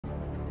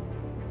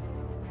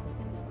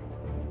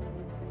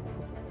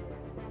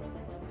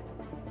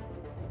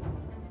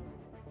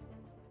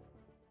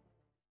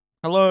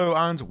Hello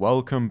and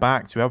welcome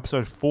back to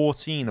episode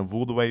 14 of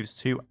All the Waves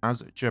 2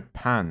 as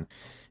Japan.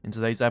 In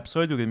today's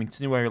episode, we're going to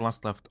continue where we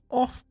last left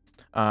off.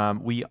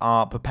 We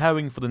are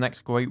preparing for the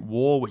next Great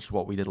War, which is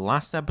what we did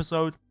last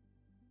episode.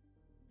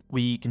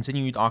 We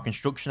continued our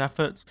construction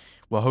efforts.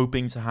 We're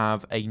hoping to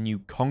have a new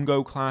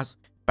Congo-class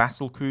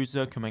battle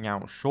cruiser coming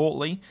out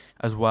shortly,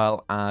 as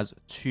well as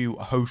two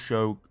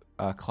Hosho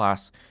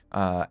class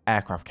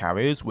aircraft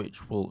carriers,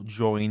 which will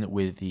join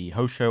with the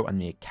Hosho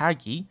and the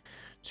Akagi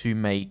to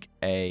make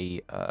our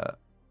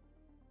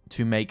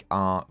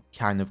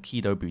kind of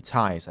Kido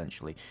Butai,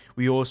 essentially.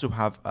 We also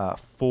have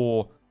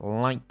 4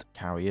 light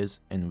carriers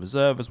in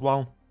reserve as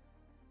well,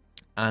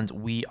 and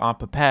we are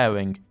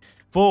preparing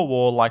for a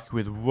war like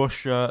with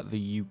Russia,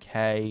 the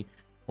UK,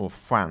 or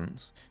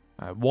France.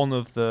 One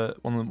of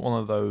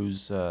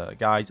those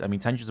guys. I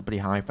mean, tensions are pretty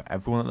high for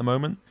everyone at the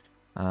moment,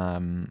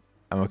 and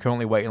we're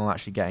currently waiting on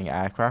actually getting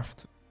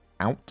aircraft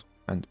out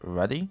and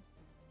ready.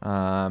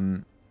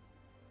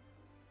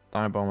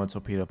 Dive bomber,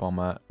 torpedo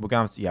bomber. We're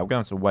gonna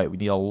have to wait. We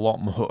need a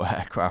lot more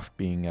aircraft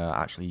being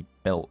actually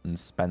built and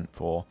spent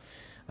for.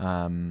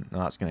 And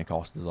that's gonna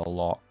cost us a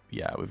lot.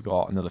 Yeah, we've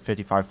got another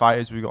 55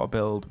 fighters we've got to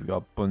build. We've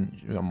got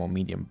more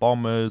medium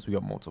bombers. We've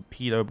got more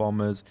torpedo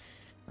bombers,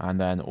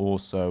 and then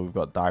also we've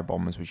got dive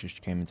bombers which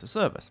just came into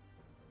service.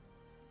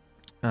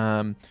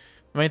 The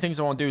main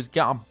things I want to do is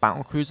get our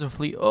battle cruiser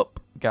fleet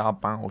up, get our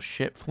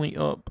battleship fleet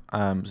up,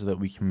 so that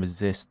we can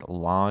resist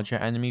larger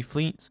enemy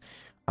fleets.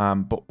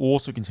 But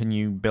also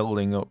continue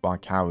building up our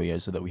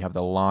carriers so that we have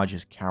the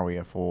largest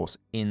carrier force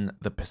in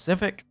the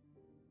Pacific.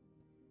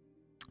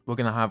 We're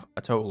going to have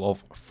a total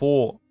of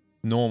 4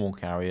 normal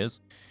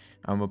carriers,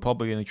 and we're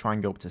probably going to try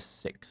and go up to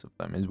 6 of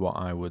them is what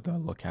I would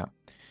look at.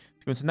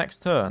 Let's go into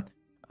next turn.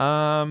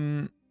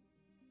 Do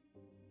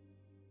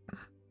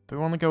we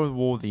want to go with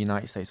war with the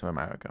United States of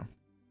America?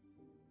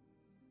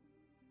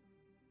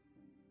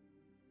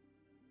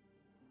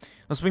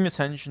 Let's bring the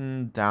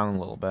tension down a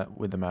little bit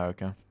with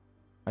America.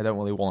 I don't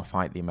really want to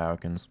fight the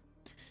Americans.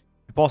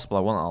 If possible, I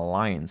want an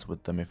alliance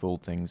with them if all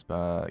things,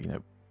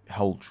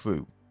 hold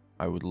true.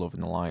 I would love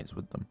an alliance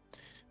with them.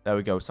 There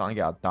we go. Starting to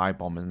get our dive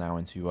bombers now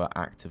into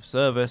active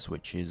service,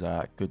 which is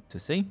good to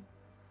see.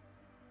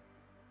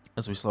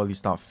 As we slowly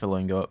start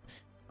filling up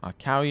our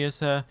carriers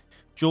here.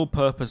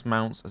 Dual-purpose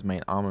mounts as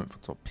main armament for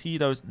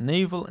torpedoes.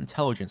 Naval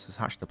intelligence has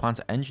hatched a plan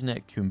to engineer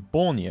a coup in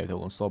Borneo that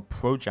will install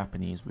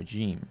pro-Japanese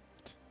regime.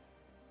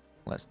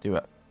 Let's do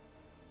it.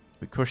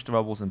 We crushed the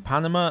rebels in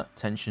Panama.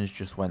 Tensions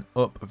just went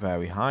up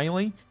very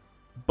highly.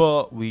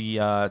 But we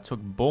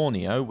took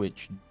Borneo,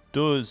 which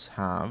does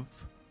have...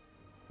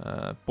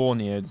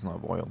 Borneo does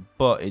not have oil,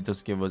 but it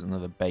does give us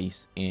another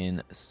base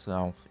in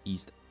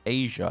Southeast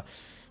Asia.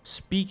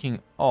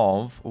 Speaking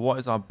of, what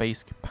is our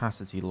base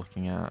capacity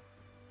looking at?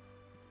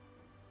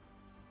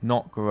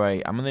 Not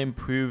great. I'm going to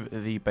improve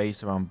the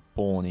base around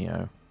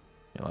Borneo.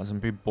 Yeah, let's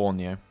improve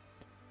Borneo.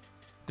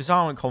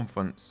 Disarmament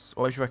Conference.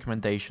 What is your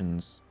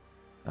recommendations?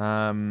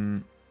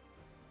 Let's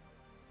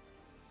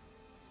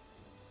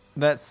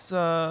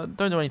don't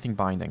do anything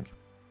binding.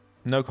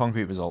 No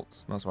concrete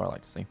results. That's what I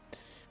like to see.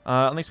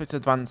 Unexpected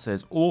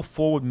advances. All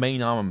forward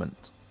main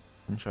armament.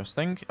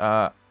 Interesting.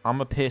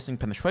 Armor piercing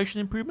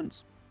penetration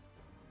improvements.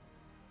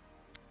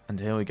 And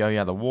here we go.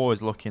 Yeah, the war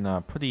is looking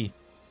pretty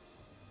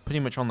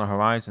much on the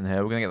horizon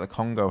here. We're gonna get the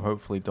Congo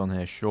hopefully done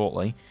here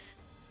shortly.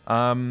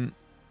 The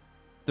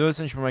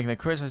essentially making a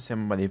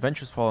criticism by the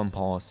adventurous foreign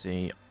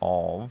policy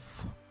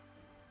of.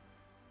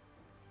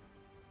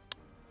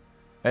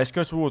 Let's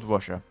go to war with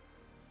Russia.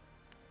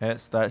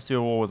 Let's do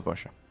a war with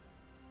Russia.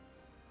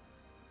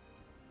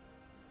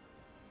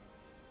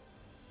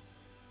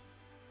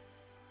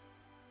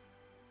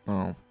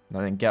 Oh, that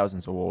didn't get us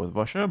into a war with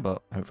Russia,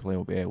 but hopefully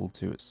we'll be able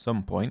to at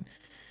some point.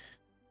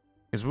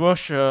 Because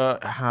Russia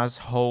has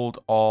hold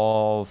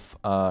of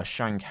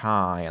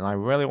Shanghai, and I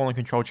really want to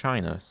control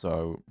China,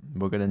 so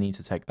we're going to need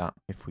to take that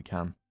if we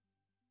can.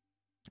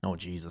 Oh,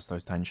 Jesus,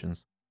 those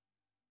tensions.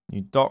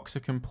 New docks are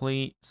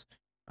complete.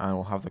 And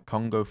we'll have the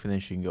Congo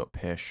finishing up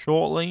here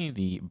shortly.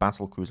 The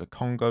battle cruiser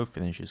Congo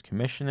finishes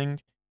commissioning.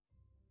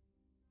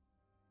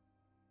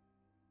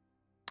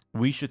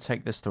 We should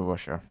take this to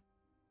Russia.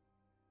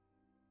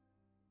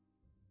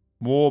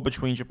 War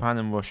between Japan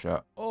and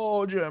Russia.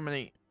 Oh,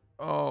 Germany.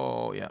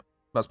 Oh, yeah.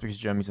 That's because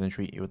Germany's in a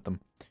treaty with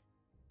them.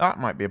 That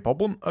might be a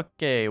problem.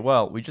 Okay,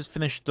 well, we just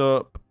finished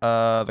up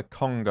the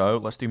Congo.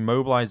 Let's do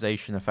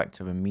mobilization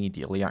effective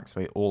immediately.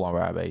 Activate all our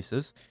air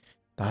bases.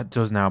 That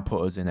does now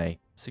put us in a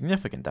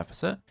significant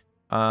deficit.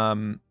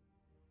 We're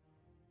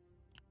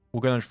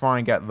going to try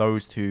and get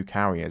those 2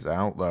 carriers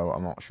out, though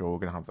I'm not sure we're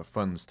going to have the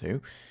funds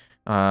to.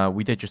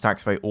 We did just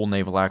activate all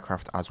naval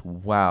aircraft as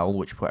well,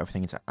 which put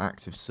everything into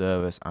active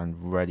service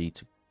and ready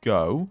to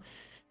go.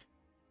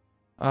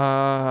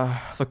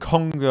 The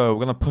Congo,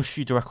 we're going to push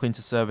you directly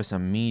into service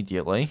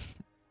immediately.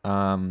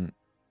 Where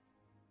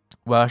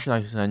should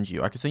I send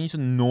you? I could send you to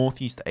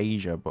Northeast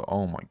Asia, but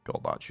oh my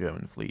god, that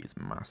German fleet is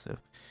massive.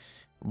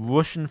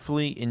 Russian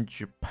fleet in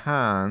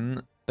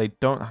Japan, they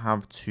don't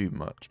have too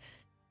much.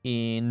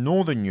 In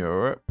Northern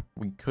Europe,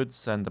 we could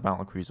send a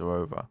battlecruiser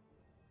over.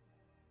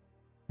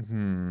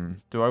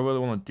 Do I really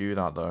want to do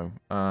that, though?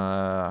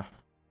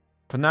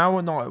 For now,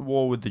 we're not at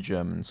war with the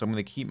Germans, so I'm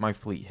going to keep my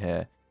fleet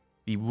here.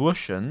 The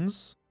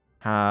Russians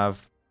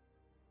have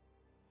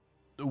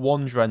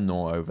one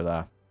dreadnought over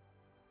there.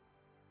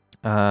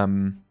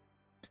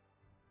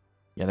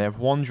 Yeah, they have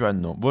one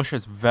dreadnought. Russia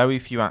has very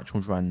few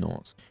actual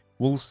dreadnoughts.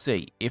 We'll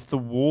see. If the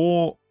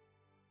war...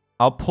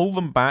 I'll pull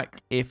them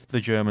back if the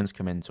Germans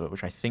come into it,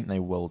 which I think they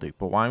will do.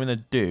 But what I'm going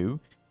to do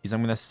is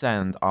I'm going to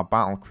send our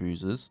battle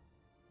cruisers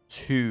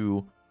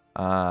to...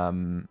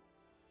 Now,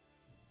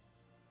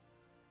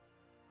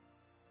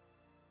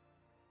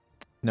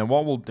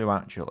 what we'll do,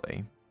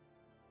 actually...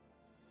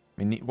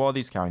 I mean, what are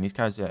these carrying? These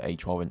guys are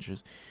 8-12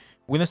 inches.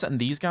 We're going to send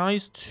these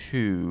guys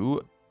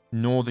to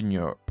Northern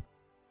Europe.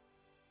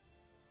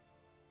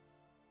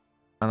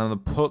 And I'm going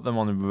to put them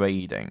on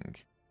raiding.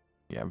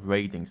 Yeah,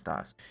 raiding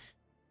status.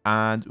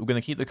 And we're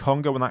going to keep the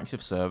Congo in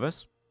active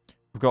service.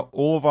 We've got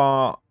all of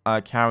our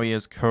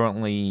carriers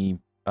currently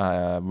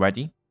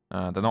ready.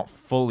 They're not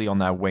fully on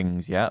their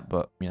wings yet,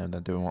 but, you know, they're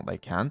doing what they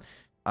can.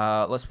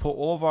 Let's put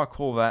all of our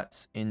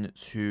corvettes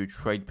into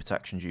trade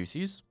protection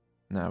duties.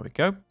 There we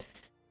go.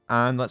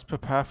 And let's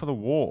prepare for the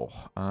war.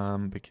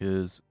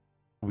 Because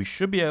we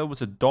should be able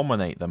to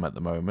dominate them at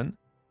the moment.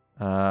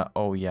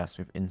 Oh, yes,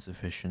 we have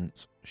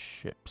insufficient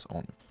ships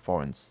on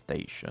foreign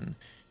station.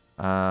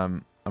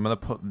 I'm going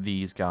to put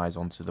these guys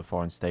onto the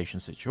foreign station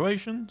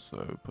situation.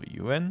 So put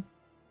you in.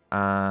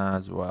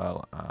 As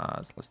well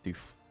as, let's do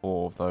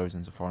 4 of those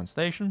into foreign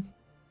station.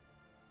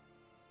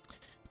 I'm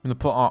going to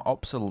put our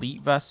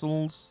obsolete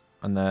vessels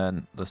and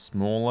then the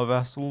smaller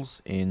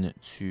vessels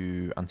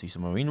into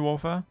anti-submarine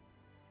warfare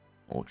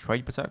or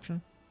trade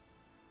protection.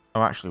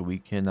 Oh, actually, we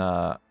can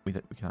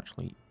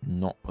actually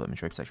not put them in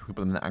trade protection. We can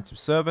put them in active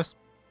service.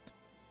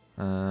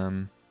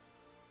 So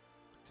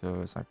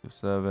it's active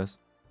service.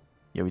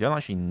 Yeah, we don't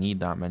actually need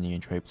that many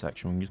in trade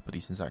protection. We can just put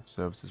these in active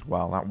service as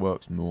well. That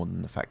works more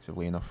than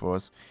effectively enough for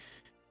us.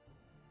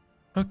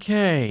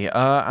 Okay,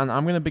 and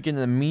I'm going to begin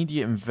an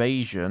immediate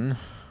invasion.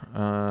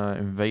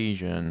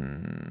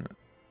 Invasion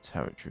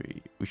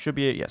territory. We should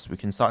be... Yes, we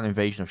can start an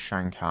invasion of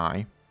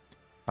Shanghai.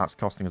 That's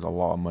costing us a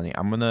lot of money.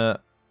 I'm going to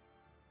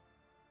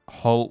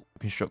halt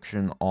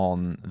construction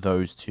on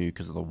those two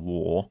because of the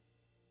war.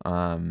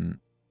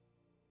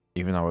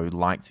 Even though I would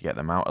like to get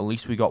them out. At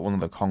least we got one of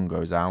the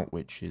Congos out,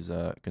 which is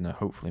going to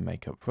hopefully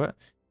make up for it.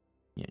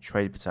 Yeah,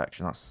 trade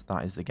protection.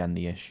 That is again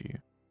the issue.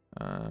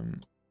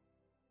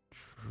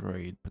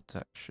 Trade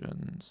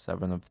protection.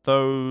 7 of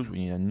those. We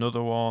need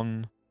another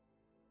one.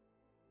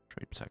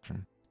 Trade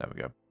protection. There we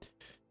go.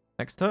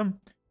 Next turn.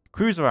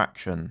 Cruiser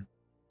action.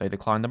 They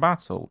decline the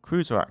battle.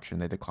 Cruiser action.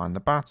 They decline the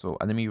battle.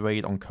 Enemy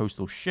raid on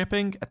coastal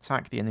shipping.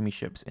 Attack the enemy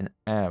ships in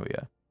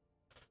area.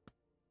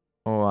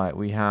 Alright,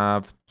 we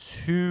have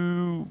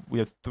 3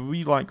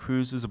 light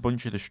cruisers, a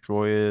bunch of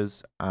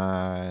destroyers,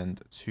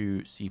 and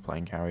 2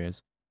 seaplane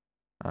carriers.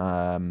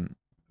 Or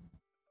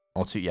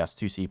 2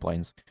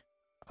 seaplanes.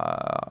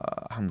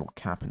 Handle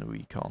cap and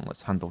recon.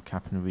 Let's handle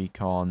cap and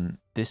recon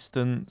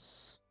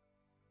distance.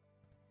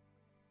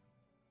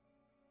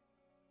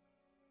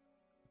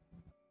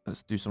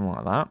 Let's do something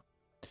like that.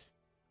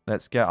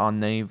 Let's get our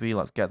navy.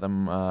 Let's get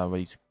them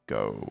ready to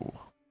go.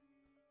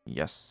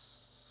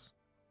 Yes.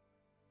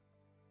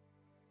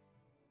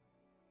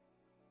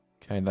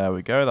 Okay, there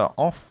we go. They're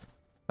off.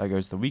 There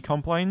goes the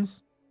recon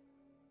planes.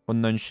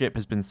 Unknown ship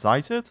has been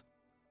sighted.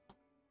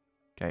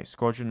 Okay,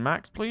 squadron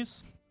max,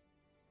 please.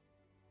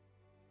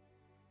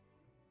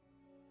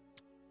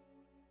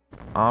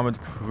 Armored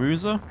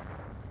cruiser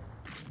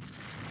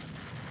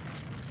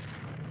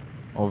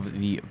of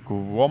the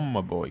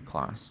Grommaboy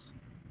class.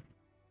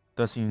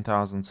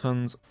 13,000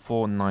 tons,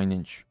 4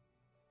 9-inch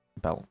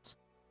belt.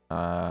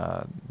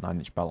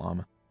 9-inch belt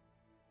armor.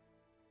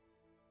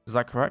 Is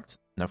that correct?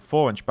 No,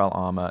 4-inch belt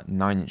armor,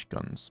 9-inch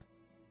guns.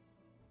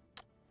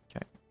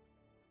 Okay.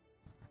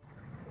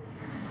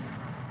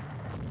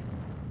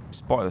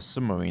 Spotted a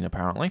submarine,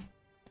 apparently.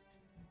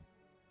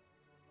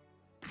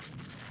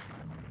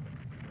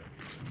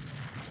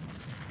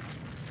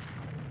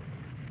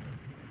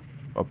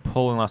 We're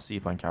pulling our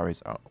seaplane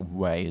carriers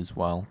away as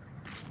well.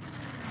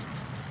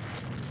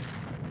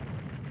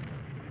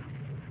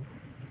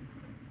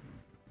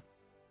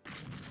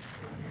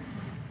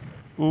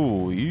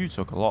 Ooh, you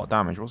took a lot of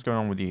damage. What's going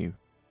on with you?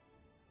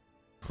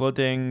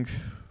 Flooding.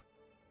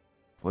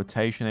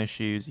 Flotation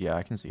issues. Yeah,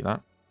 I can see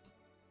that.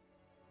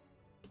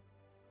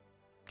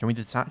 Can we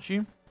detach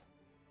you?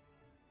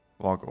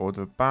 Log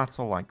order of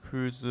battle, like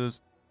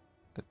cruisers.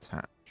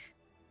 Detach.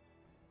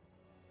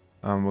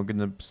 We're going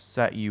to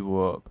set you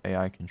up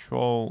AI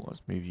control.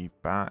 Let's move you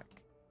back.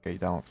 Get you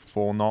down at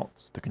 4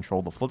 knots to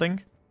control the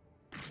flooding.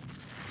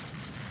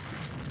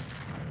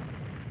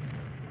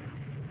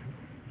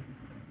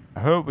 I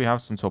hope we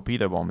have some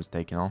torpedo bombers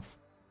taking off.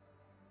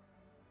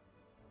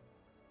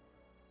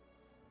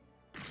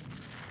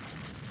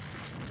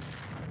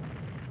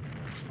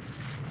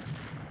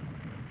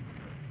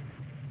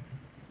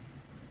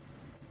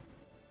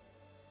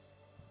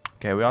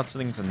 Okay, we are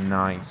turning to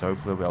night, so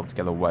hopefully we'll be able to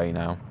get away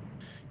now.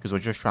 Because we're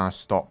just trying to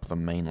stop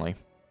them mainly.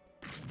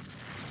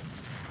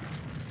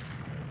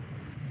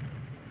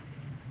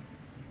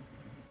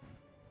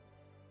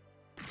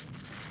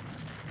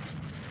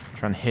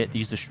 Try and hit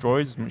these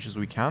destroyers as much as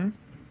we can.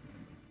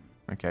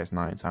 Okay, it's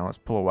night time. Let's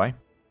pull away.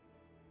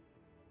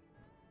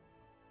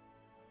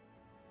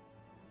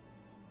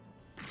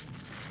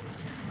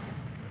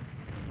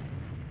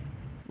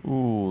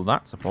 Ooh,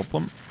 that's a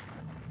problem.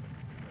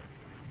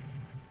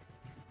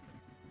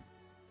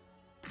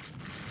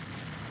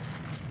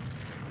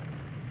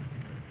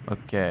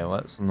 Okay,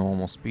 let's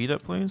normal speed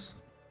up, please.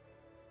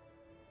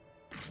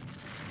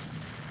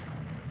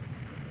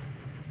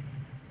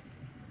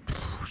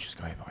 Just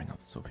go by another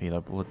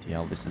torpedo. Bloody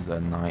hell, this is a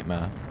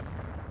nightmare.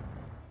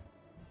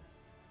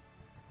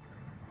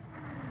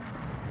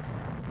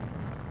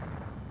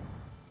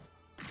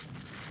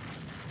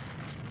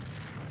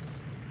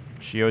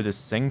 Shield is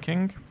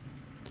sinking.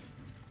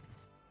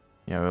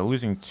 Yeah, we're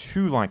losing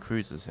 2 light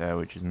cruisers here,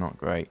 which is not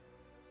great.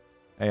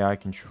 AI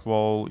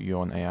control, you're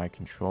on AI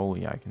control.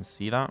 Yeah, I can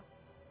see that.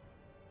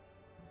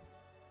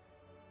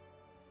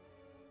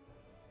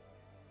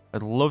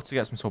 I'd love to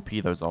get some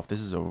torpedoes off. This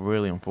is a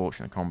really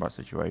unfortunate combat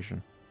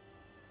situation.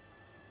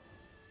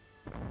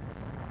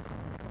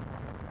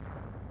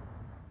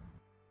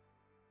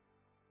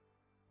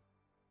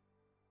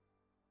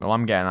 Well,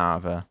 I'm getting out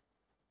of here.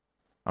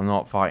 I'm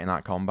not fighting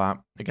that combat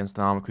against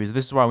an armor cruiser.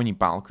 This is why we need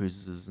battle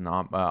cruisers and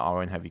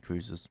our own heavy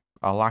cruisers.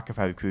 Our lack of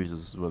heavy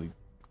cruisers has really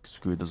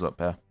screwed us up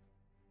here.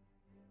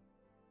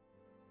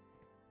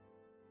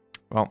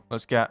 Well,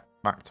 let's get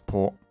back to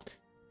port.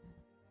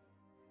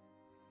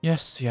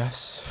 Yes,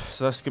 yes.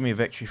 So that's going to be a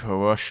victory for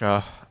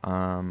Russia.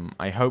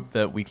 I hope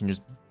that we can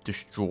just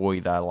destroy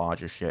their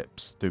larger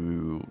ships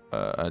through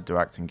a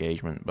direct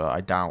engagement, but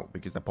I doubt,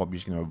 because they're probably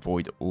just going to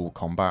avoid all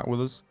combat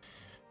with us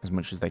as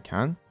much as they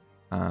can.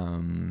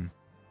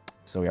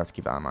 So we have to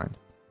keep that in mind.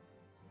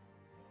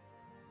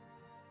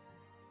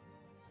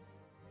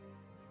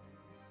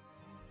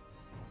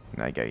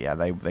 There you go. Yeah,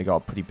 they got a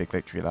pretty big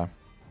victory there.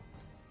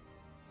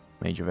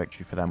 Major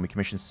victory for them. We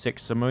commissioned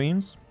 6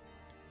 submarines.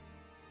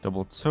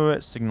 Double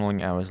turret,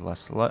 signaling error is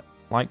less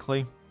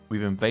likely.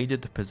 We've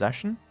invaded the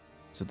possession.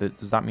 So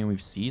does that mean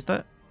we've seized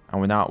it?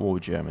 And we're now at war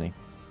with Germany.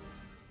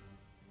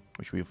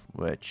 Which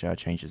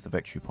changes the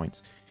victory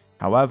points.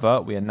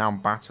 However, we are now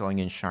battling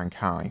in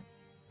Shanghai.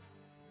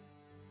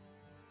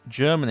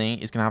 Germany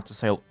is going to have to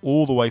sail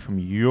all the way from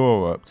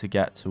Europe to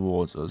get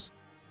towards us,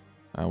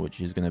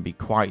 which is going to be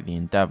quite the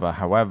endeavour.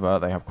 However,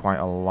 they have quite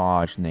a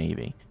large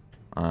navy.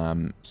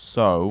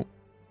 So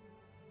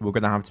we're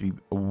going to have to be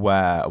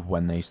aware of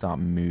when they start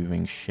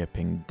moving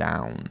shipping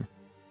down.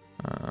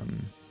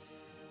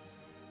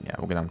 Yeah,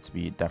 we're going to have to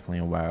be definitely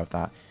aware of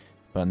that.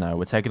 But no,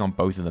 we're taking on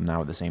both of them now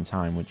at the same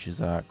time, which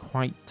is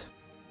quite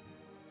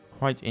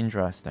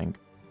interesting.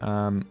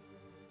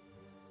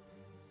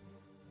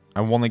 I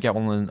want to get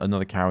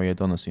another carrier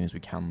done as soon as we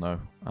can, though.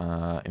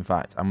 In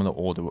fact, I'm going to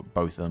order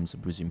both of them to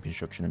resume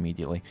construction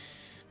immediately.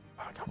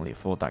 I can't really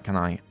afford that, can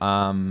I?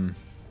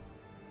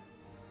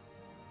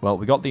 Well,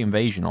 we got the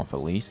invasion off,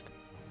 at least.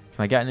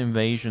 Can I get an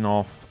invasion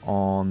off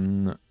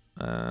on...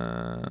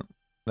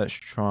 let's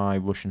try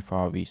Russian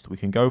Far East. We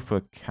can go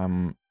for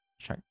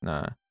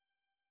Nah.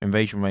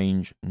 Invasion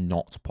range,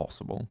 not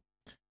possible.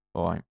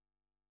 Alright.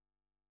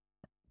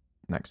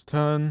 Next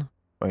turn.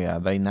 Oh yeah,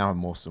 they now have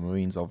more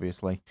submarines,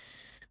 obviously.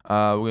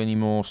 We're going to need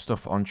more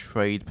stuff on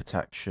trade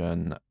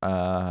protection.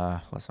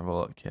 Let's have a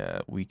look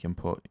here. We can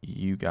put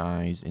you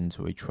guys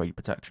into a trade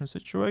protection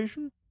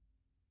situation.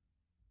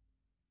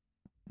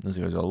 There's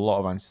a lot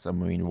of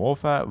anti-submarine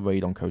warfare.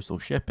 Raid on coastal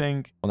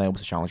shipping. Unable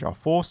to challenge our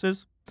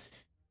forces.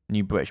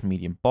 New British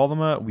medium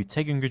bomber. We've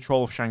taken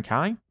control of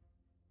Shanghai.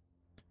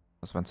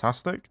 That's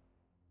fantastic.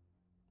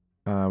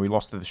 We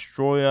lost the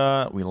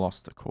destroyer. We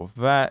lost the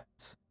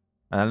corvette.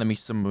 An enemy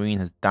submarine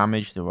has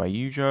damaged the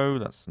Ryujo.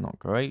 That's not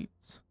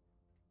great.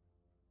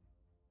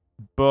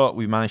 But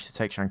we managed to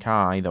take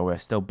Shanghai, though we're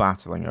still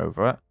battling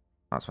over it.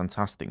 That's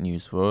fantastic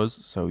news for us.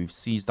 So we've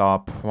seized our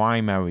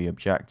primary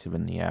objective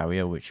in the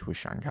area, which was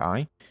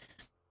Shanghai.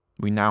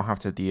 We now have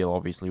to deal,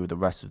 obviously, with the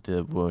rest of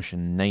the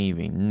Russian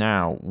Navy.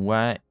 Now,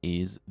 where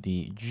is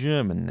the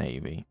German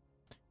Navy?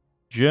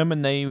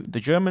 The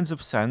Germans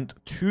have sent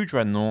 2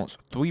 dreadnoughts,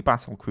 3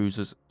 battle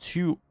cruisers,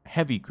 2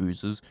 heavy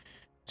cruisers,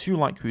 2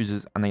 light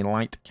cruisers, and a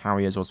light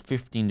carrier, as well as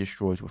 15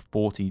 destroyers with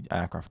 40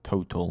 aircraft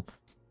total.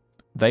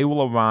 They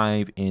will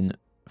arrive in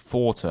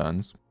 4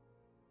 turns.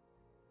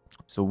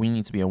 So we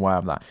need to be aware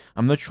of that.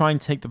 I'm going to try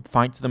and take the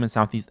fight to them in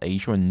Southeast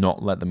Asia and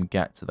not let them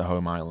get to the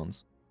home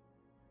islands.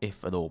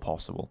 If at all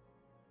possible.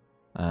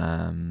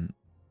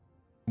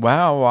 Where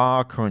are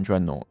our current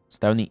dreadnoughts?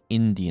 They're in the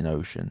Indian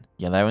Ocean.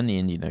 Yeah, they're in the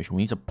Indian Ocean.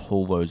 We need to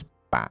pull those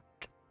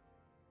back.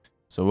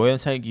 So we're going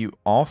to take you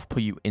off,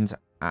 put you into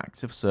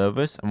active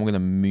service, and we're going to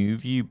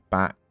move you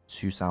back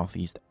to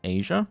Southeast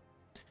Asia.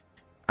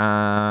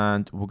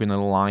 And we're going to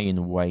lie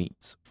in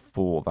wait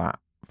for that.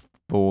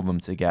 For them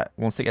to get...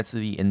 Once they get to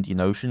the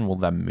Indian Ocean, we'll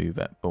then move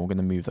it. But we're going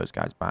to move those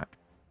guys back.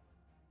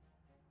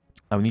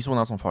 We need someone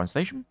else on foreign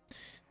station.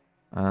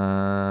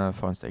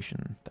 Foreign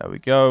station. There we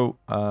go.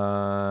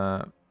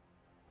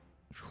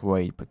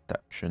 Trade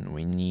protection.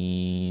 We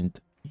need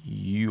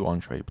you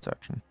on trade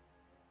protection.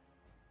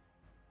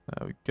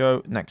 There we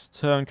go. Next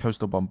turn,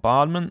 coastal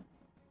bombardment.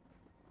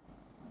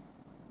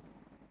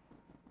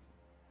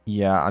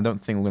 Yeah, I don't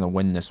think we're going to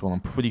win this one. I'm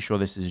pretty sure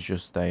this is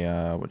just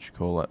a, what you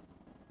call it?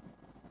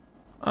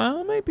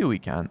 Maybe we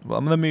can. Well,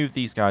 I'm going to move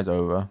these guys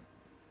over.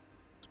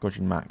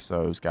 Scorching max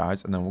those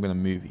guys, and then we're going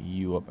to move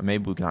you up. And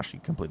maybe we can actually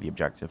complete the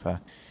objective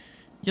here.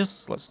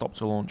 Yes, let's stop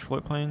to launch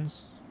float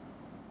planes.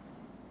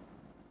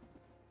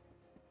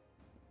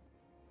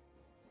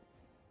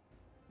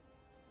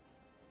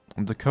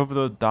 Under cover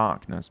of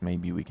darkness,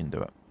 maybe we can do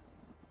it.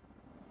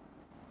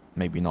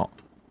 Maybe not.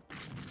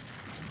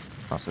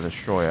 That's a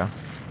destroyer.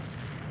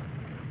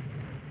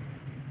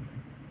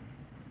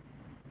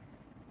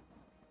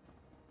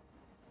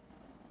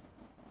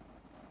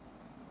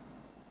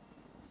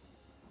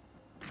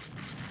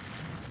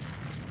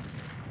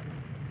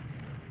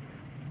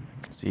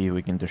 See if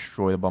we can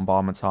destroy the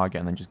bombardment target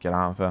and then just get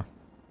out of here.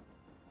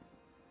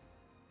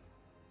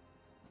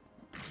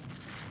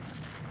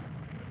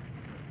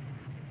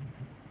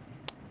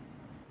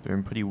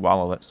 Doing pretty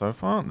well at it so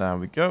far. There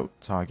we go.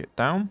 Target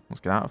down. Let's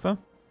get out of here.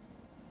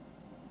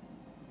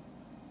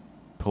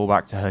 Pull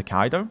back to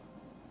Hokkaido.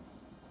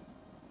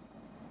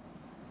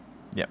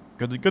 Yep,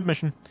 good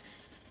mission.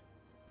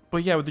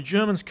 But yeah, with the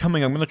Germans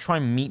coming, I'm going to try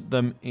and meet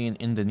them in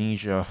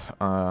Indonesia.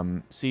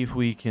 See if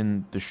we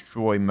can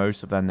destroy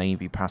most of their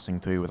navy passing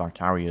through with our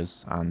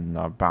carriers and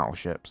our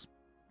battleships.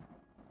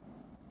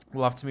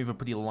 We'll have to move a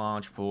pretty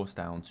large force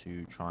down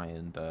to try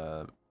and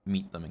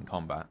meet them in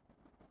combat.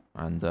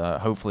 And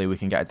hopefully we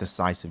can get a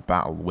decisive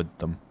battle with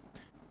them.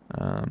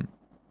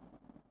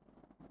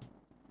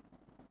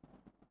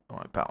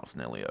 Alright, battle's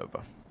nearly over.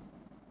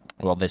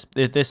 Well, this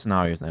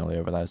scenario is nearly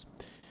over. There's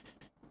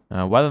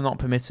weather not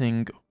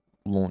permitting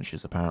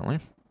launches, apparently.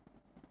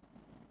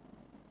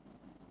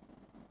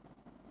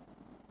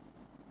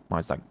 Why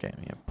is that game?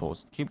 Yeah,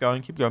 pause. Keep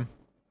going, keep going.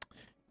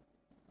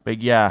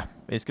 But yeah,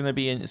 it's gonna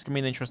be an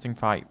interesting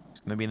fight.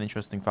 It's gonna be an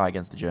interesting fight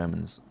against the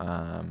Germans.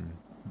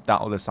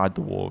 That'll decide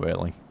the war,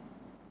 really.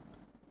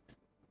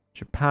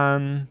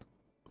 Japan.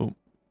 Oh.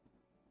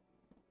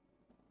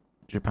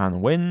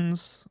 Japan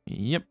wins.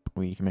 Yep,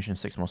 we commissioned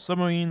 6 more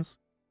submarines.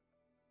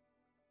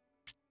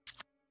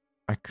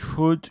 I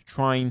could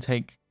try and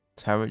take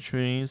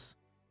territories.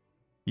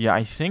 Yeah,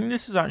 I think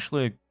this is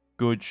actually a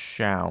good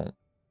shout.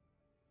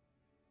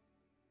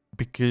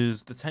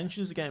 Because the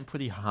tensions are getting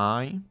pretty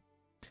high.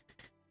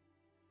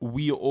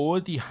 We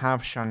already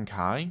have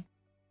Shanghai.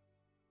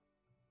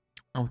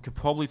 And we could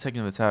probably take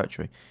another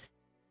territory.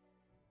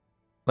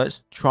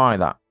 Let's try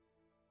that.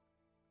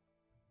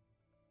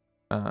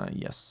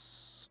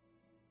 Yes.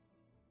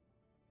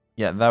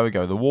 Yeah, there we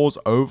go. The war's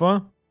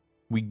over.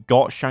 We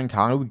got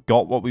Shanghai. We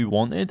got what we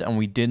wanted. And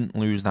we didn't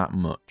lose that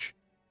much.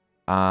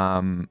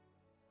 And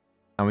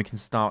we can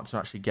start to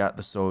actually get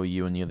the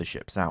Soryu and the other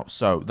ships out.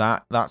 So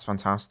that's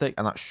fantastic.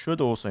 And that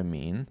should also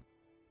mean,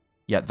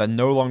 yeah, they're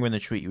no longer in a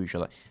treaty with each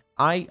other.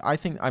 I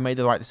think I made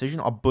the right decision.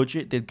 Our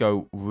budget did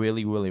go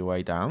really, really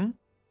way down.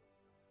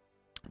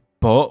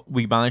 But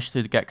we managed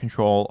to get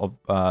control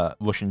of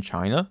Russian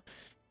China.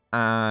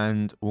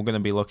 And we're going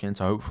to be looking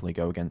to hopefully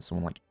go against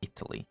someone like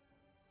Italy.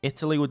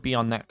 Italy would be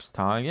our next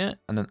target.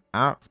 And then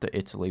after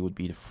Italy would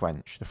be the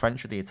French. The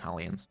French are the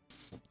Italians.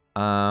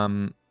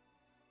 Yeah,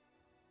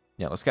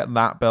 let's get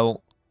that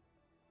built.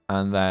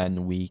 And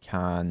then we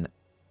can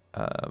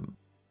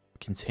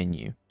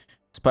continue.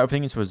 Let's put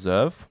everything into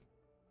reserve.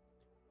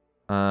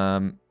 We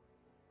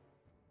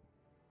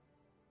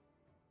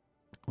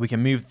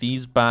can move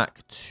these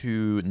back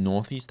to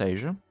Northeast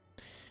Asia.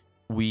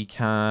 We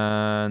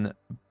can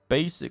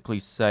basically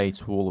say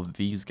to all of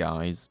these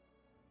guys,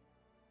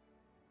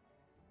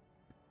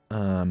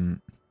 you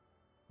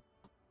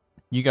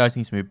guys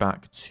need to move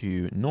back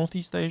to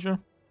Northeast Asia.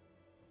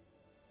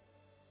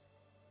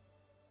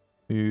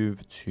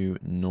 Move to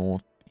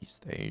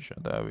Northeast Asia.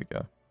 There we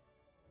go.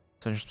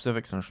 Central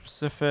Pacific, Central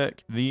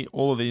Pacific.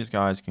 All of these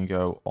guys can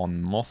go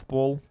on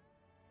mothball.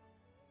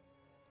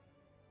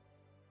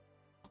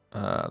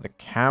 The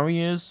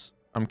carriers,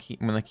 I'm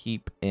gonna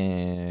keep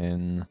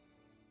in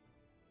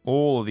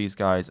all of these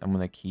guys. I'm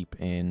gonna keep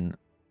in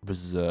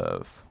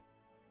reserve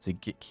to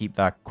keep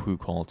that crew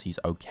qualities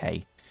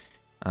okay.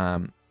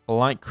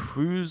 Like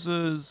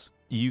cruisers,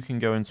 you can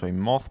go into a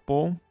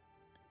mothball.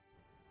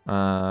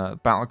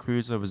 Battle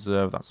cruiser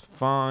reserve, that's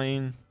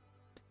fine.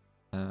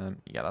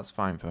 Yeah, that's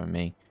fine for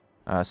me.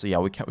 So yeah,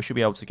 we should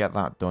be able to get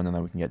that done, and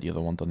then we can get the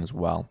other one done as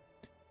well.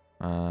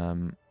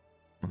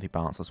 Monthly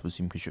balance, let's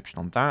resume construction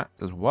on that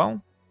as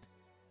well.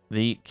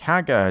 The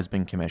Kaga has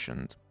been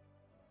commissioned.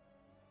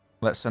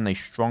 Let's send a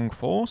strong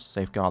force,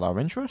 safeguard our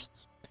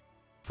interests.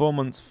 4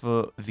 months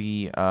for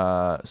the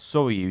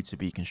Soryu to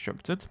be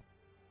constructed.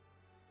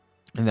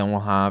 And then we'll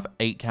have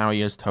 8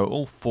 carriers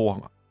total,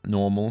 4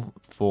 normal,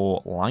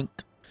 4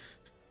 light.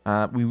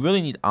 We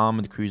really need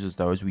armored cruisers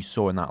though, as we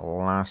saw in that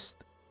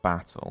last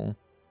battle.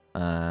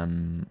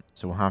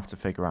 So we'll have to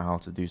figure out how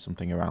to do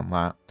something around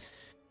that.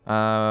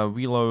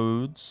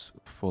 Reloads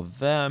for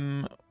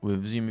them. We're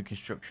resuming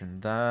construction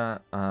there.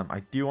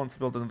 I do want to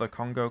build another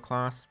Congo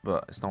class,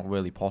 but it's not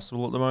really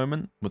possible at the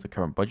moment with the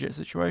current budget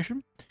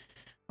situation.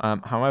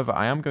 However,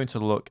 I am going to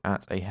look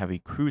at a heavy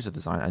cruiser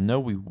design. I know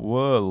we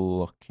were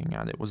looking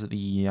at it. Was it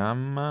the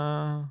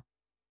Yakumo?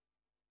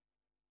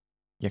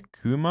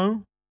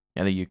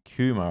 Yeah, the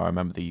Yakumo. I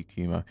remember the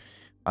Yakumo.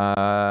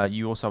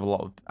 You also have a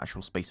lot of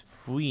actual space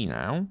free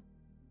now.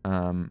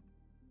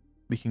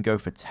 We can go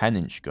for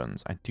 10-inch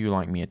guns. I do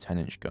like me a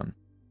 10-inch gun.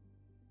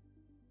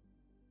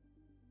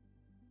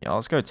 Yeah,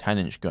 let's go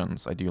 10-inch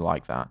guns. I do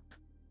like that.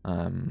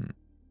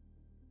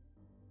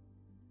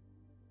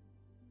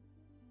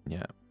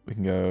 Yeah, we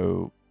can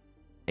go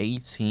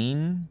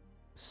 18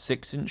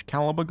 6-inch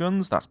caliber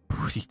guns. That's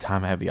pretty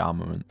damn heavy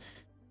armament.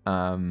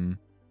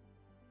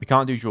 We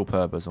can't do dual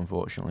purpose,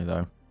 unfortunately,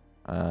 though.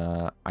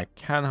 I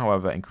can,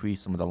 however, increase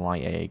some of the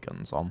light AA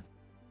guns on.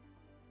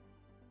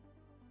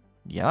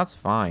 Yeah, that's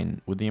fine.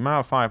 With the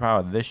amount of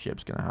firepower this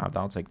ship's going to have,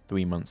 that'll take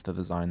 3 months to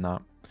design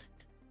that.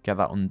 Get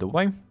that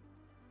underway.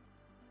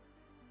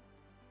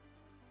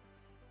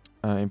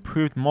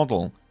 Improved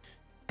model.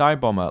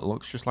 Dive bomber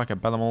looks just like a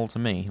better model to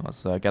me.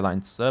 Let's get that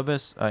into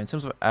service. In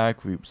terms of air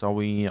groups, are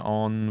we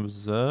on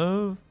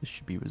reserve? This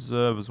should be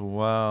reserve as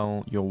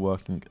well. You're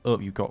working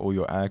up. You've got all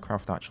your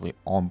aircraft actually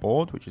on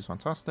board, which is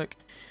fantastic.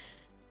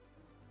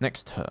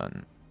 Next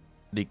turn.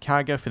 The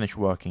cargo finished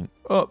working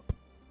up.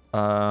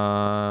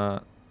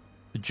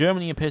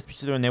 Germany appears to be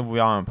doing a naval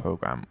rearmament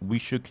program. We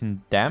should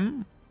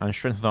condemn and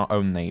strengthen our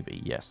own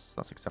navy. Yes,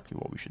 that's exactly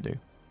what we should do.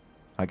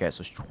 That gets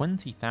us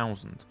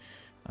 20,000,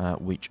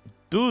 which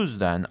does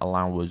then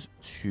allow us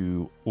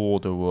to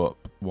order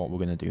up what we're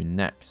going to do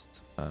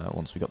next.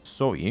 Once we got the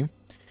Soryu,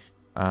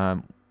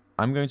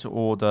 I'm going to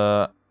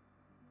order.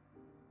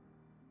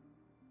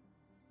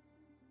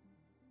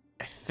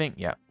 I think,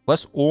 yeah.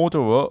 Let's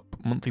order up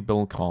monthly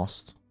build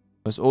cost.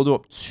 Let's order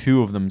up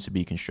 2 of them to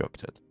be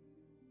constructed.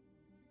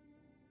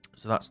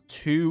 So that's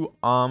 2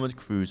 armored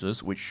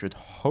cruisers, which should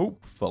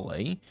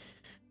hopefully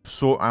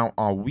sort out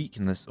our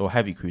weakness, or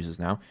heavy cruisers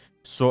now,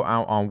 sort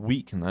out our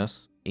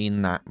weakness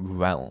in that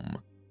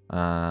realm.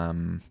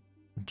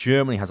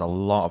 Germany has a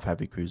lot of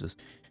heavy cruisers.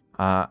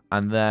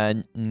 And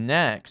then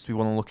next, we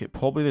want to look at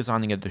probably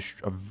designing a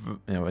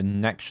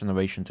next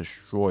generation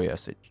destroyer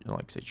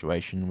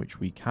situation,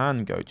 which we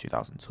can go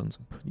 2,000 tons,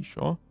 I'm pretty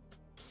sure.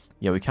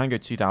 Yeah, we can go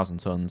 2,000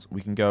 tons.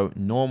 We can go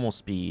normal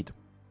speed,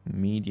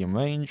 medium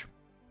range.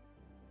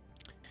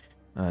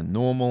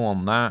 Normal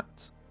on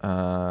that.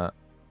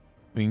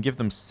 We can give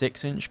them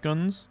 6-inch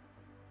guns.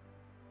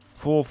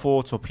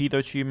 4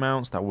 torpedo tube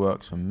mounts. That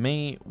works for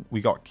me.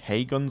 We got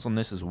K guns on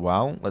this as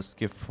well. Let's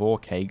give 4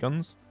 K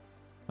guns,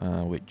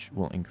 which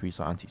will increase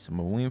our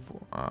anti-submarine.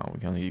 We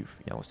can only do,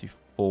 yeah, let's do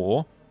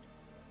 4.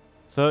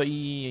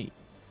 30.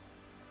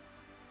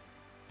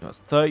 That's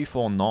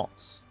 34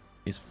 knots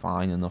is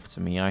fine enough to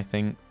me. I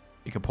think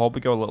you could probably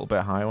go a little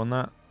bit higher on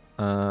that.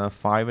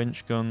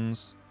 5-inch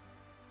guns.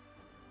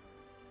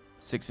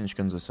 6-inch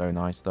guns are so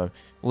nice, though.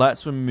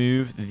 Let's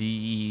remove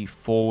the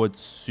forward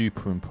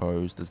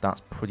superimposed, as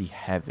that's pretty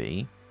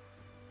heavy.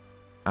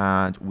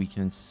 And we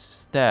can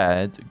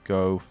instead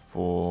go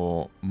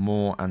for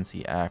more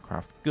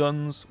anti-aircraft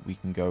guns. We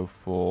can go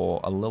for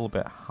a little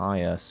bit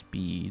higher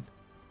speed.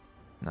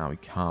 No, we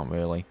can't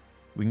really.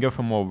 We can go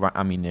for more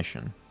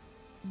ammunition.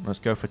 Let's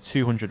go for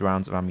 200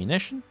 rounds of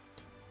ammunition.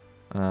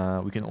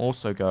 We can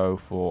also go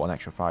for an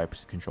extra fire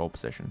control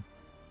position.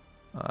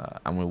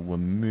 And we'll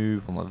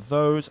remove one of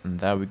those, and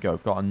there we go.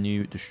 We've got a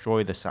new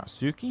destroyer, the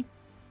Satsuki.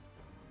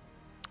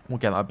 We'll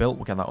get that built.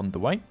 We'll get that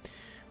underway.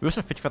 We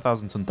also have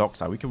 55,000 ton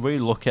dockside. We can really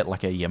look at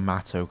like a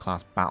Yamato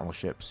class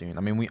battleship soon.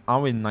 I mean, we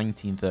are in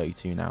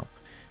 1932 now.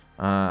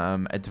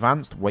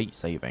 Advanced weight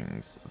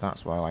savings.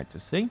 That's what I like to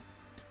see.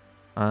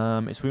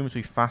 It's rumored to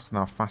be faster than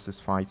our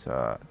fastest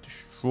fighter.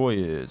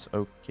 Destroyers.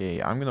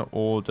 Okay, I'm going to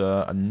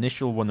order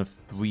initial one of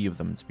 3 of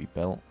them to be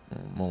built.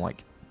 More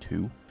like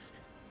 2.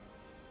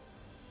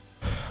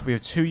 We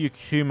have 2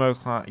 Yakumo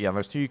class. Yeah,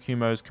 there's 2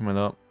 Yakumos coming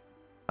up.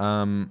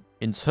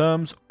 In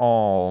terms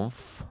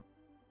of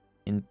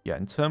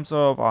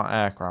our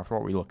aircraft, what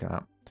are we looking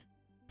at?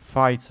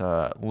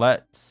 Fighter.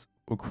 Let's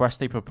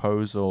request a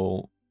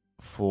proposal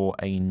for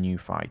a new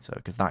fighter,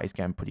 because that is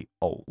getting pretty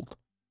old.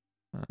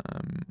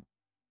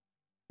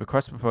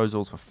 Request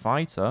proposals for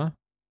fighter.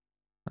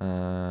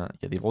 Yeah,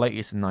 the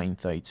latest in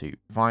 1932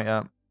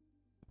 fighter.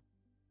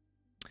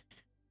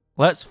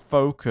 Let's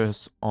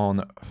focus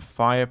on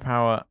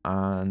firepower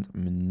and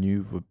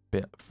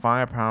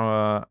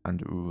firepower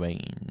and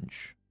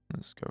range.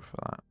 Let's go for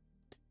that.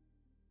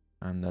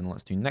 And then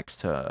let's do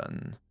next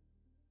turn.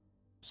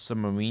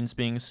 Submarines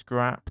being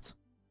scrapped.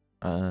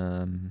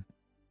 Might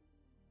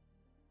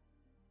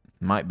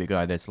be a good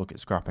idea to look at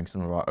scrapping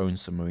some of our own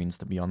submarines,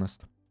 to be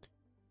honest.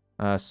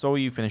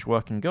 Soryu finished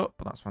working up.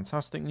 That's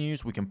fantastic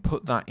news. We can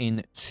put that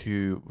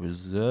into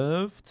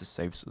reserve to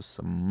save us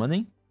some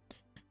money.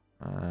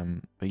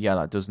 But yeah,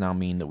 that does now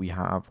mean that we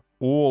have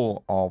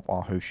all of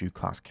our Hoshu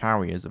class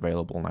carriers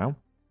available now.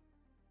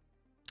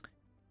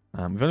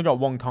 We've only got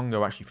 1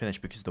 Congo actually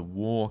finished because the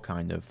war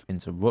kind of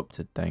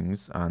interrupted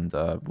things and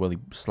really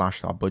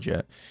slashed our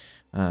budget.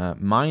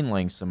 Mine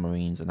laying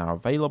submarines are now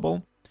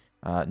available.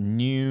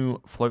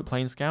 New float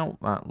plane scout.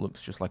 That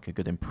looks just like a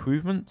good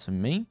improvement to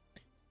me.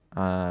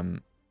 Yeah,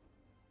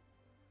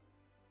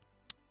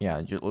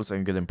 it looks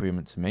like a good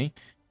improvement to me.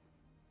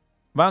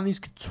 About these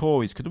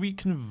Katoris, could we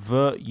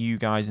convert you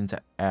guys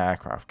into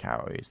aircraft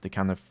carriers to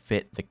kind of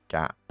fit the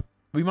gap?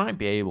 We might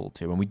be able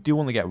to, and we do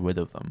want to get rid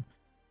of them.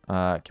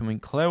 Can we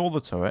clear all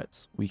the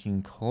turrets? We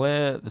can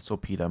clear the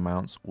torpedo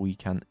mounts. We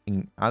can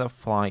add a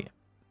flight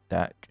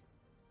deck.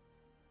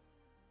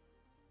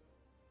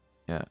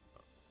 Yeah.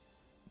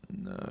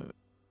 No.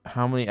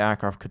 How many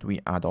aircraft could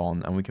we add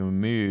on? And we can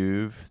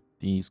remove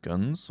these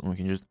guns, and we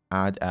can just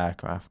add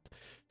aircraft.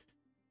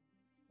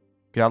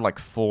 Could add like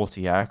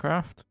 40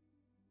 aircraft.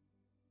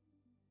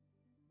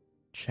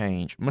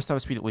 Change. Must have a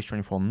speed at least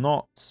 24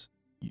 knots.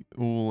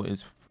 All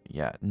is,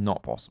 yeah,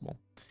 not possible.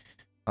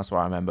 That's what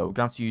I remember. We're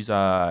going to have to use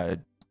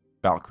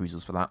battle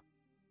cruisers for that.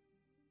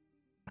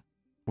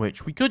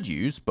 Which we could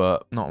use,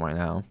 but not right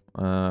now.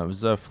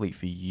 Reserve fleet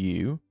for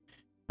you.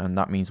 And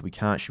that means we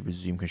can actually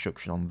resume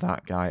construction on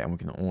that guy. And we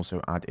can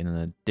also add in an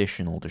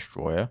additional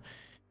destroyer.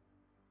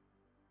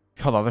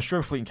 God, the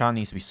destroyer fleet kind of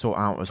needs to be sorted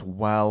out as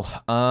well.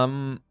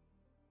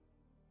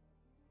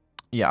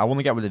 Yeah, I want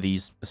to get rid of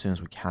these as soon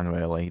as we can,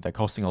 really. They're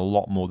costing a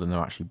lot more than they're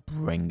actually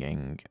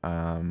bringing.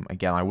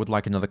 Again, I would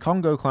like another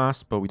Congo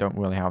class, but we don't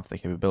really have the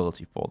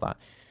capability for that.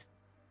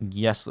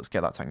 Yes, let's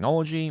get that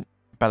technology.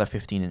 Better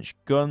 15-inch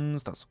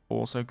guns. That's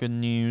also good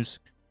news.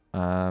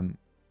 And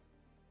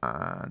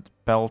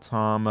belt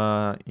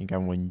armor. You're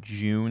going in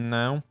June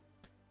now.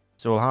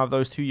 So we'll have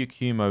those 2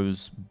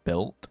 Yakumos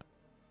built.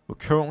 We're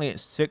currently at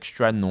 6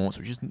 dreadnoughts,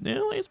 which is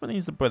nearly as many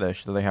as the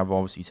British, so they have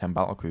obviously 10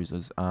 battle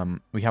cruisers.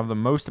 We have the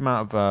most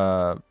amount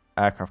of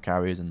aircraft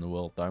carriers in the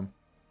world, though.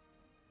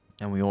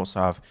 And we also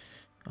have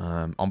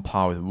on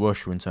par with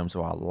Russia in terms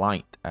of our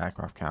light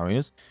aircraft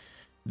carriers.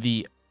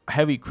 The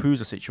heavy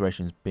cruiser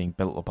situation is being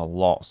built up a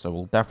lot, so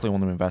we'll definitely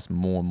want to invest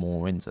more and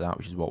more into that,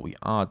 which is what we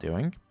are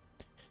doing.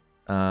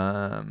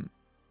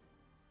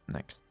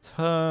 Next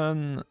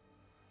turn.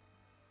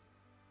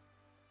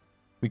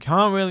 We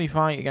can't really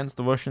fight against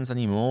the Russians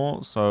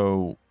anymore,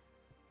 so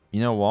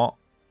you know what?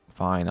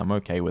 Fine, I'm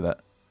okay with it.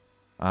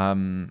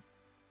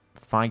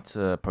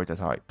 Fighter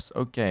prototypes.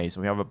 Okay, so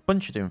we have a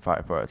bunch of different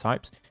fighter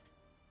prototypes.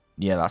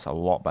 Yeah, that's a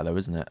lot better,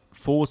 isn't it?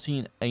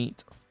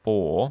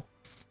 1484.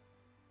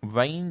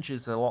 Range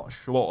is a lot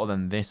shorter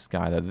than this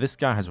guy, though. This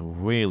guy has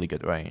really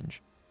good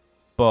range.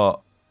 But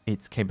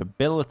its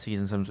capabilities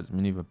in terms of its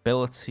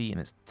maneuverability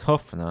and its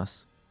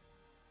toughness.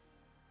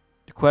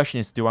 The question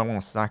is, do I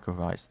want to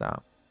sacrifice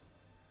that?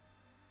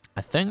 I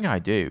think I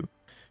do.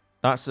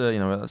 That's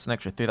that's an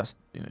extra 3. That's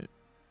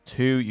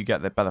 2. You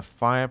get the better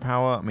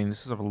firepower. I mean,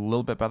 this is a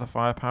little bit better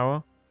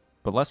firepower,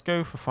 but let's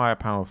go for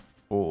firepower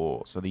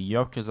 4. So the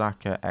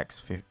Yokozaka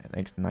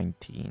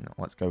X19.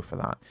 Let's go for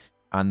that.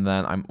 And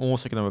then I'm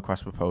also going to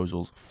request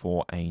proposals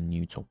for a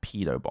new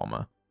torpedo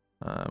bomber,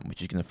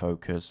 which is going to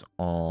focus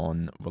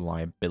on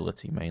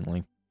reliability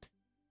mainly.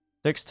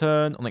 Next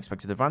turn,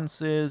 unexpected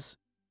advances.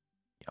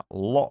 Yeah,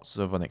 lots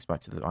of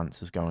unexpected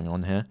advances going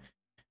on here.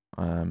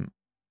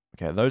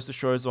 Okay, those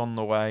destroyers are on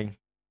the way.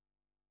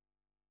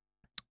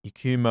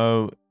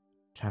 Ikumo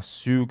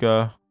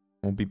Kasuga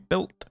will be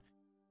built.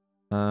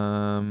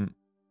 No,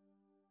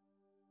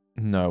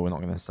 we're not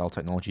going to sell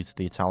technology to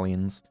the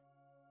Italians.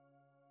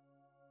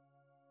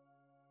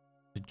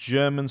 The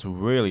Germans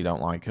really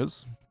don't like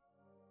us.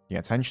 Yeah,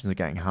 tensions are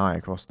getting high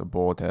across the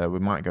board here. We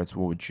might go to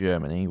war with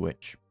Germany,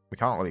 which we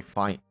can't really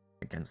fight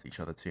against each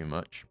other too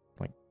much.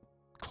 Like,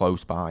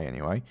 close by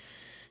anyway.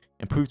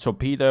 Improved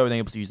torpedo,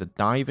 enables to use the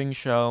diving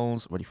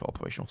shells. Ready for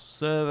operational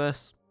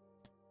service.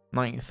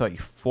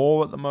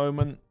 1934 at the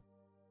moment.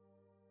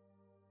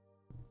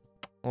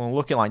 We'll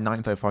look at like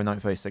 1935,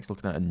 1936,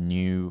 looking at a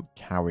new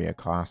carrier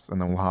class. And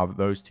then we'll have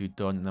those 2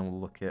 done. And then we'll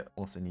look at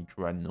also new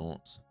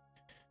dreadnoughts.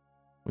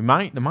 There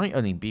might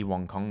only be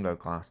 1 Congo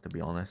class, to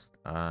be honest.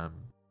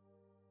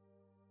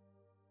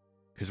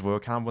 Because we're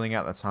kind of running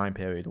out of the time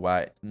period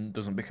where it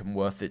doesn't become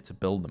worth it to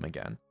build them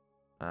again.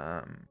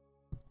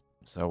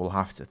 So we'll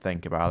have to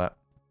think about it.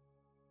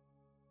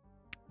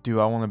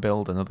 Do I want to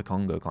build another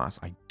Congo class?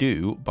 I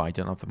do, but I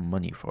don't have the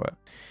money for it.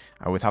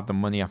 I would have the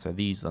money after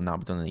these, and that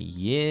would be done in a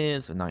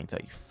year, so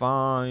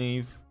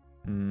 1935.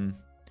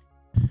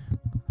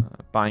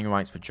 Buying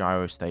rights for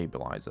gyro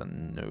stabilizer.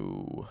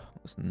 No,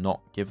 let's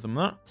not give them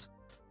that.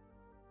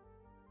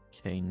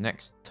 Okay,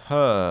 next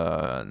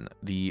turn.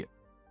 The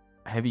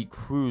heavy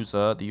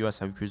cruiser, the US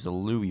heavy cruiser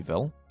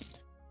Louisville.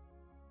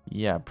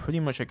 Yeah, pretty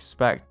much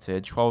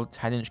expected.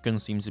 10-inch gun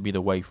seems to be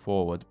the way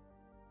forward.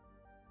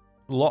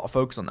 A lot of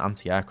focus on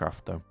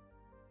anti-aircraft, though.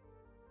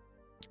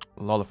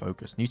 A lot of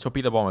focus. New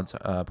torpedo bomber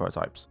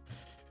prototypes.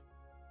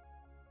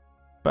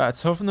 Better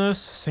toughness,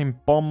 same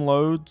bomb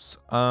loads.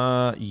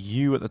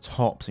 You at the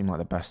top seem like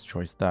the best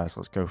choice there, so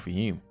let's go for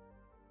you.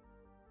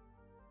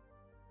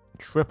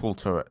 Triple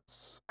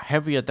turrets.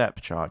 Heavier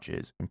depth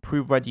charges.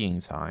 Improved readying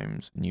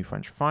times. New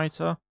French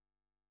fighter.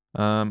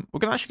 I'm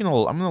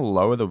gonna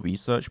lower the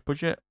research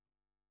budget.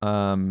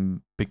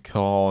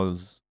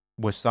 Because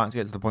we're starting to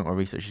get to the point where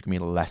research is gonna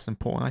be less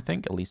important, I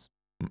think, at least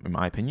in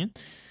my opinion.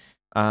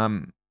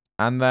 And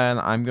then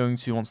I'm going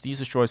to, once these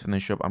destroyers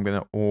finish up, I'm going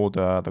to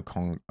order the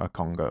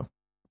Congo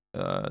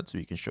to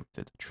be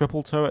constructed.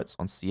 Triple turrets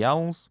on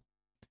CLs.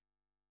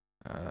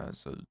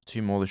 So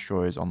 2 more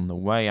destroyers on the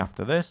way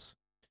after this.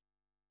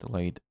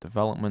 Delayed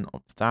development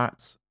of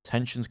that.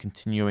 Tensions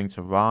continuing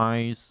to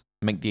rise.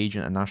 Make the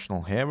agent a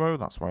national hero.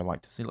 That's what I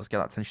like to see. Let's get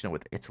that tension up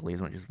with Italy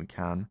as much as we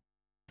can.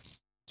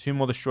 2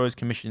 more destroyers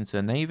commissioned to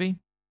the Navy.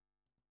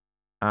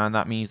 And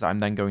that means that I'm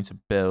then going to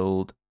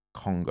build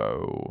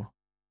Congo.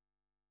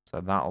 So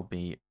that'll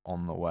be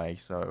on the way.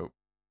 So,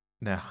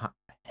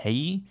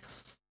 hey.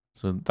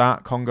 So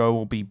that Congo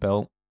will be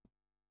built.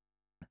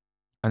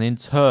 And in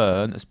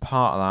turn, as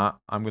part of that,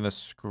 I'm going to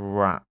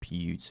scrap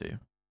you two.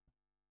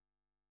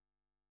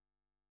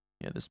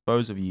 Yeah,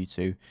 dispose of you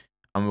two.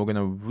 And we're going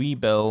to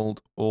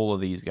rebuild all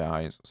of these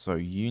guys. So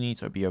you need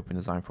to be open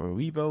design for a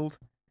rebuild.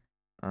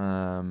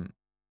 Yeah,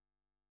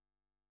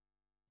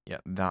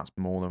 that's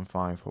more than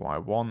fine for what I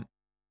want.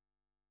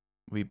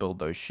 Rebuild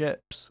those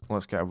ships.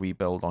 Let's get a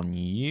rebuild on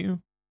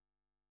you.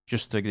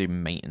 Just to do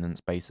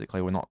maintenance,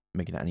 basically. We're not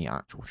making any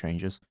actual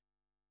changes.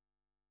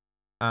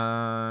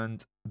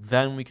 And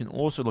then we can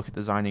also look at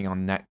designing our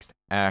next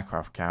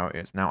aircraft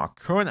carriers. Now, our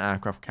current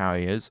aircraft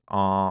carriers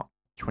are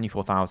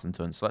 24,000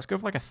 tons. So let's go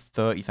for like a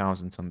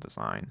 30,000 ton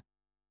design.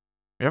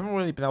 We haven't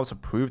really been able to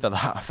prove that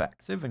they're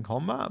effective in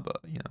combat, but,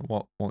 you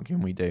know, what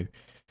can we do?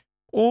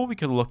 Or we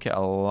could look at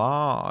a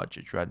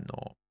larger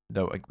dreadnought,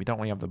 though like, we don't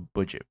really have the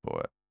budget for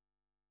it.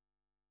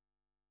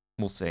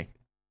 We'll see.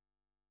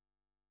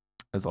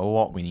 There's a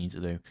lot we need to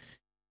do.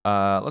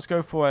 Let's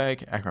go for a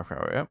aircraft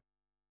carrier.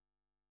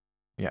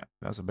 Yeah,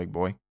 that's a big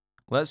boy.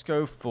 Let's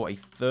go for a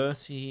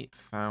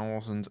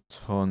 30,000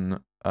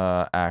 ton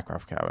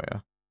aircraft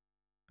carrier.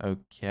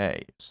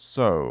 Okay,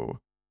 so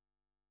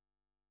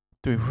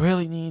do we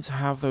really need to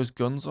have those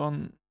guns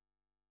on?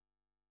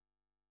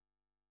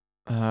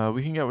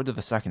 We can get rid of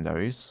the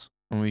secondaries.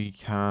 And we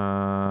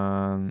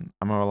can...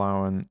 Ammo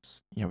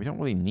allowance. Yeah, we don't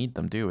really need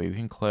them, do we? We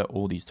can clear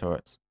all these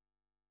turrets.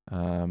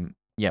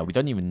 Yeah, we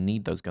don't even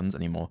need those guns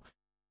anymore.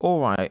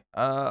 Alright,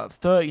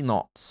 30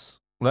 knots.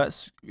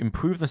 Let's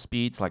improve the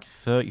speed to like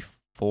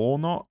 34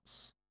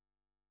 knots.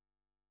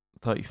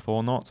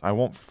 34 knots. I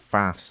want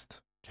fast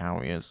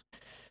carriers.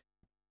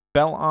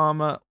 Belt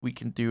armor, we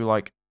can do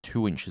like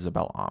 2 inches of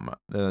belt armor.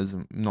 That is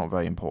not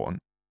very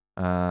important.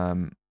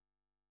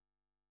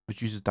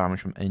 Reduces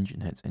damage from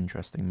engine hits.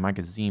 Interesting.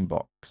 Magazine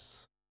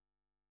box.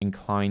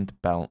 Inclined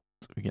belt.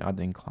 We can add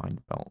the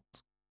inclined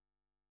belt.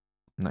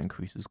 And that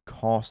increases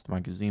cost.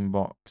 Magazine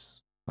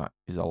box. That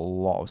is a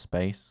lot of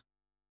space.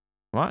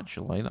 Well,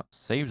 actually, that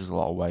saves us a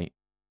lot of weight.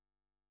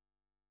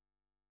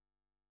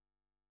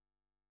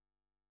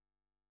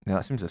 Yeah,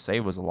 that seems to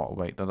save us a lot of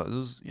weight. That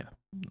does, yeah.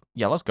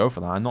 Yeah, let's go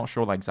for that. I'm not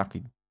sure what that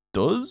exactly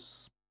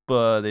does,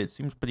 but it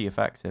seems pretty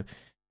effective.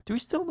 Do we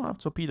still not have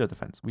torpedo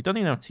defense? We don't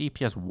even have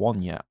TPS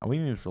 1 yet. We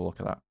need to look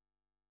at that.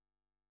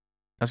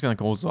 That's going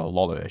to cause a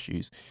lot of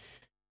issues.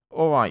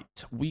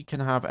 Alright, we can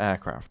have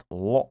aircraft.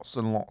 Lots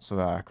and lots of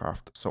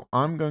aircraft. So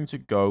I'm going to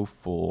go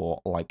for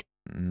like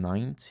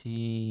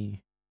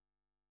 90...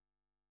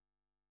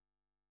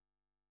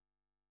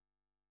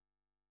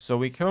 So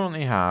we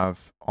currently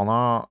have, on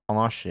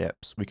our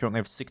ships, we currently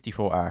have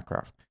 64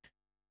 aircraft.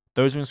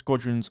 Those are in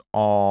squadrons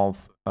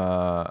of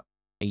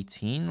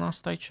 18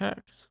 last I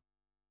checked.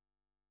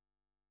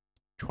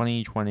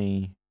 20,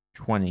 20,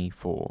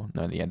 24.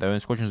 No, yeah, they're in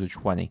squadrons of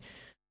 20.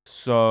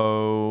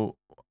 So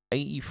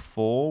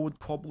 84 would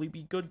probably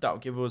be good. That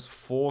would give us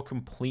 4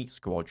 complete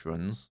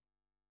squadrons.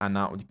 And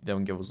that would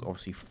then give us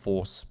obviously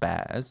 4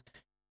 spares.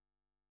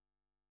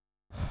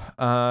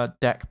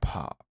 Deck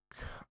park.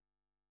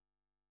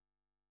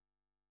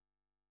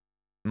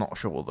 Not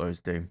sure what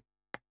those do.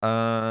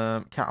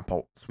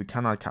 Catapults. We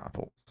can add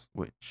catapults,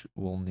 which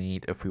we'll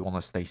need if we want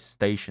to stay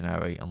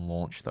stationary and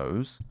launch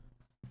those.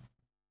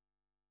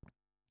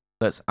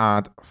 Let's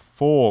add a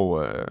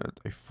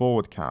forward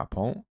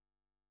catapult,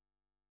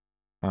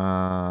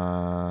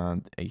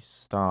 and a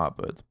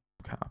starboard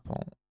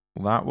catapult.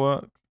 Will that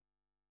work?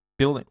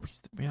 Building.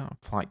 We have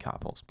flight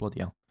catapults.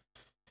 Bloody hell.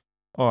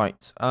 All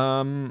right.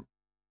 So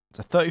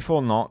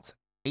 34 knots,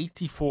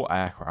 84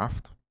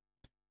 aircraft.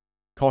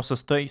 Costs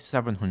us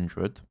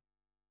 3,700.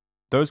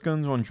 Those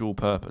guns are on dual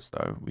purpose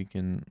though. We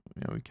can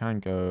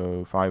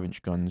go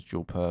 5-inch guns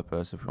dual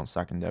purpose if we want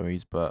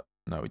secondaries, but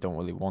no, we don't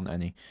really want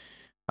any.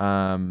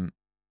 Let's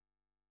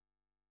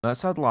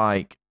add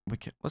like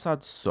let's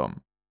add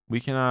some. We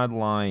can add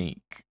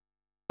like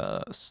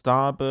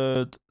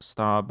starboard,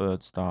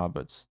 starboard,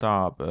 starboard,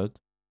 starboard.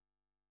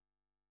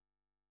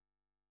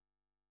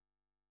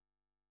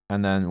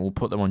 And then we'll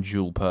put them on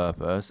dual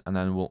purpose, and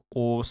then we'll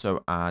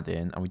also add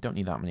in, and we don't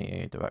need that many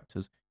air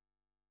directors.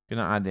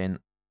 Gonna add in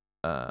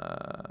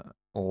a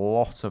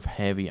lot of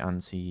heavy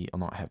anti, or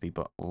not heavy,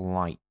 but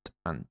light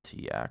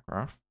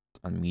anti-aircraft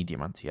and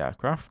medium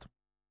anti-aircraft.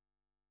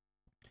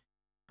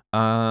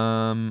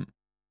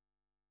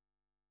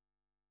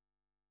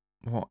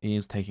 What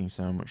is taking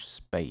so much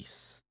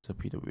space?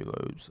 Torpedo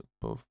reloads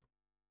above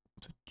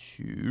the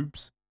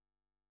tubes.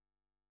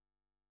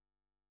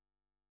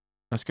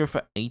 Let's go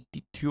for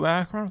 82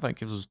 aircraft. That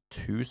gives us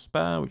 2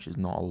 spare, which is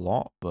not a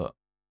lot, but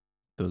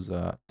does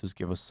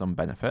give us some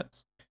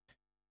benefits.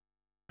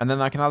 And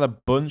then I can add a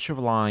bunch of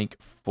like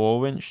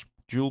 4-inch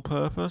dual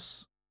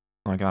purpose.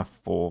 I can have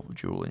 4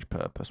 dual-inch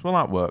purpose. Well,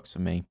 that works for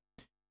me.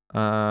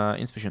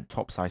 Insufficient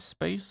top size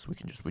space. We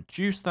can just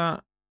reduce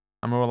that.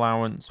 Ammo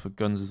allowance for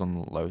guns is on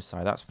the low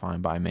side. That's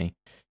fine by me.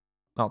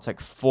 That'll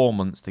take 4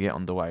 months to get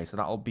underway. So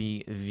that'll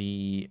be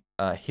the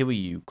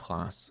Hiryu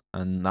class,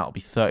 and that'll be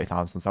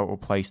 30,000. So that will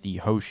replace the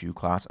Hoshu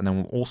class, and then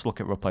we'll also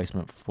look at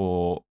replacement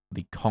for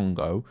the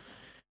Congo.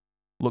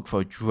 Look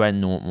for a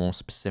Dreadnought more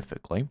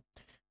specifically.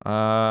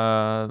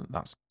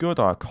 That's good.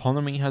 Our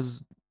economy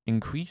has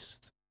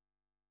increased.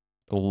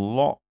 A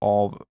lot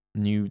of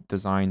new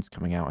designs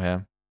coming out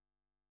here.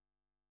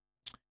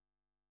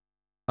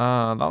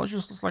 That was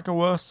just like a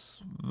worse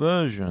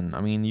version.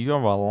 I mean, you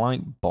have a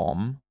light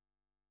bomb.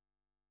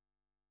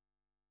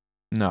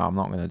 No, I'm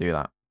not going to do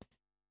that.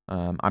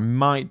 I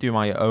might do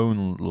my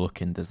own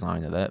looking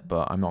design of it,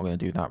 but I'm not going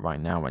to do that right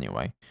now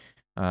anyway.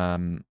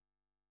 Alright,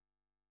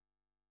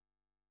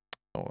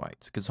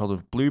 gets hold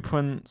of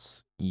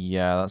blueprints.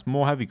 Yeah, that's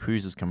more heavy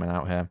cruisers coming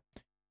out here.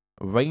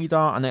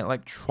 Radar and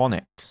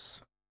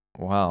electronics.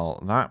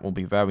 Well, that will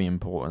be very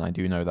important. I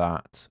do know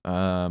that.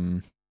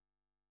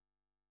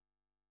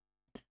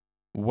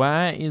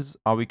 Where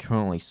are we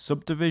currently?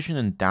 Subdivision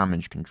and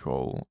damage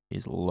control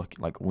is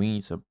looking like we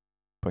need to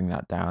bring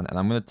that down. And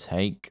I'm going to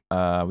take, we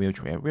have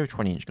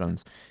 20-inch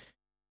guns.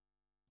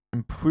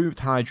 Improved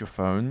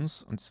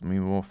hydrophones,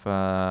 anti-submarine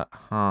warfare,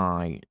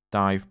 high,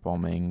 dive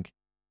bombing.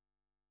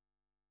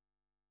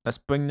 Let's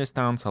bring this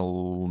down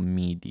to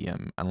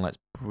medium, and let's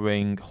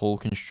bring hull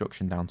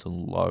construction down to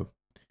low.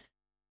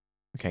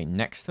 Okay,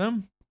 next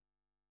term.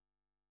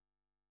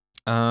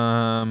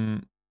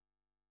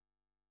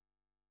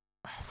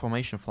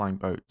 Formation flying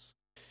boats.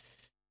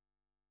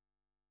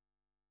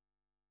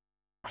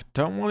 I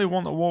don't really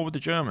want a war with the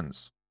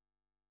Germans,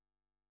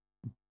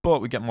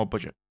 but we get more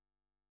budget.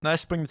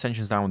 Let's bring the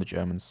tensions down with the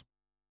Germans.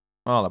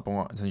 Oh, let's bring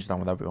the tensions down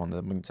with everyone.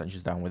 Then bring the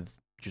tensions down with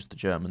just the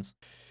Germans.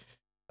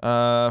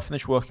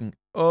 Finish working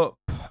up.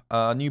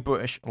 New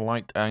British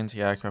light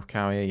anti-aircraft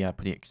carrier. Yeah,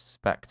 pretty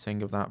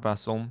expecting of that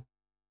vessel.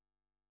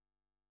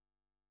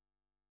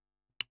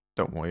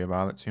 Don't worry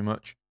about it too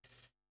much.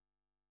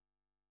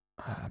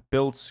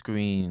 Build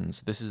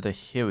screens. This is the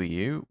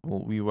Hiryu.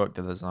 We'll rework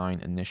the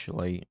design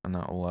initially, and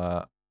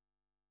that'll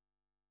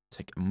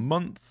take a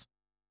month.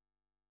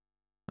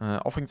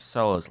 Offering to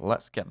sellers.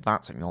 Let's get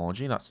that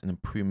technology. That's an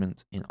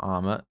improvement in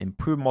armor.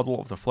 Improved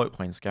model of the float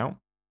plane scout.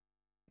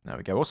 There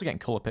we go. We're also getting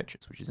color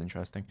pictures, which is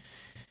interesting.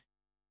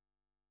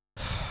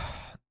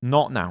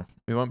 Not now.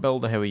 We won't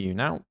build the Hiryu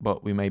now,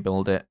 but we may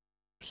build it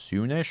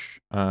soonish.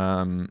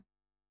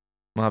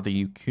 We'll have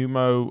the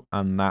Yukumo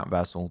and that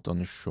vessel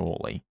done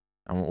shortly.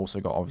 And we've also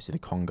got, obviously, the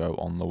Congo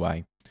on the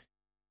way.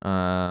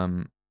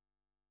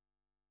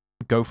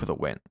 Go for the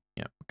win.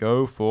 Yeah,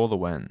 go for the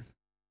win.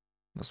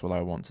 That's what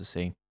I want to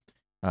see.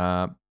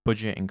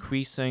 Budget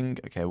increasing.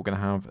 Okay, we're going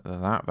to have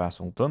that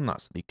vessel done.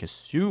 That's the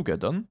Kasuga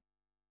done.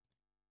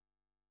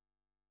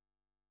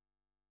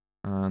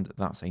 And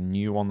that's a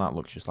new one. That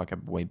looks just like a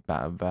way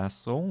better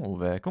vessel or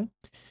vehicle.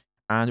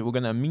 And we're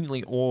going to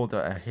immediately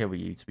order a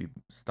Hiryu to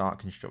start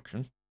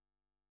construction.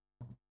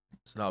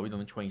 So that'll be done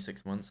in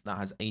 26 months. That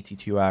has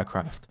 82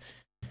 aircraft.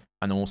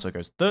 And also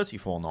goes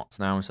 34 knots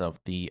now instead of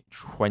the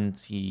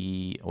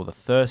 20 or the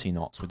 30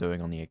 knots we're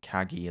doing on the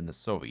Akagi and the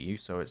Soryu.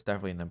 So it's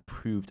definitely an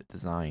improved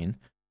design.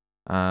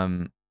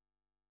 We're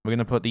going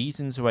to put these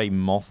into a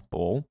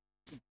mothball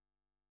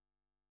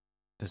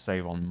to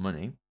save on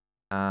money.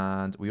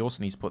 And we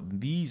also need to put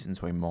these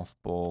into a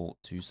mothball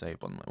to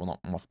save on money. Well,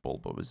 not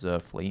mothball, but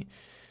reserve fleet.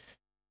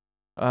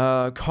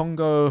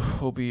 Congo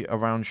will be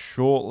around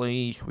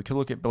shortly. We could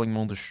look at building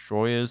more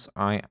destroyers.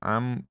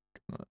 We'll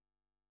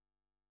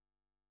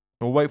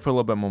wait for a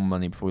little bit more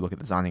money before we look at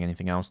designing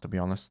anything else, to be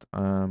honest.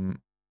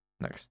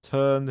 Next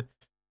turn.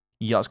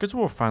 Yeah, let's go to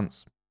war with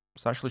France.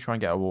 Let's actually try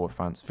and get a war with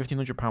France.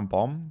 £1,500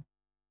 bomb.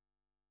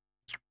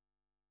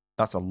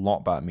 That's a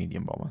lot better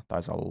medium bomber. That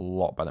is a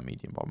lot better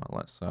medium bomber.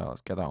 Let's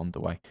get that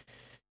underway.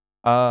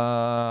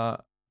 Yeah,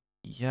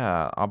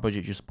 our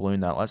budget just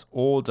ballooned out. Let's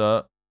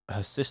order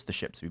her sister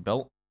ship to be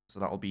built. So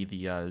that will be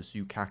the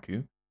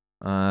Zukaku.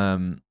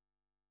 To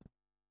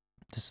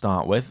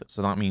start with.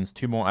 So that means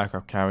 2 more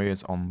aircraft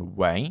carriers on the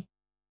way.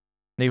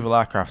 Naval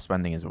aircraft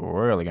spending is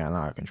really getting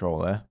out of control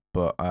there.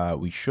 But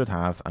we should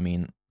have,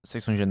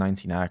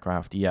 619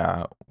 aircraft.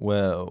 Yeah, we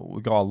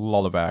got a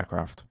lot of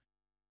aircraft.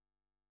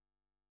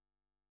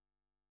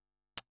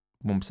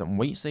 1%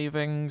 weight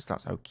savings.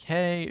 That's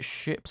okay.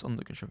 Ships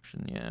under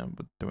construction. Yeah,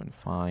 we're doing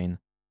fine.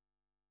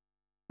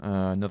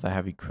 Another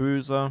heavy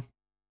cruiser.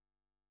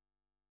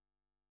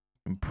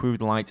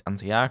 Improved light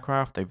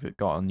anti-aircraft. They've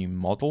got a new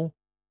model.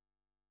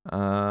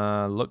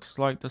 Looks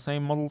like the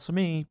same model to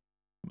me.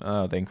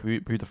 They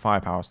improved the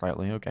firepower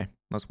slightly. Okay,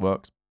 that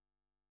works.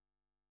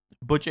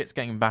 Budget's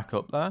getting back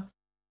up there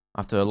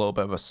after a little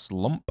bit of a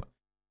slump.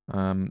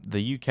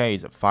 The UK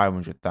is at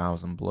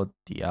 500,000. Bloody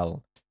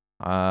hell.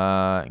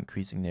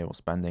 Increasing naval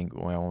spending.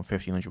 We're on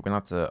 1500. We're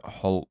going to have to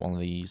halt one of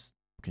these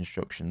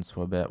constructions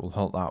for a bit. We'll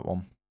halt that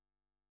one.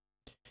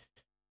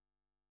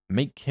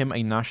 Make him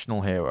a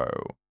national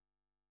hero.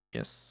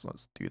 Yes,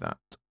 let's do that.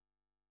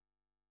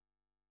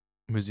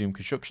 Resume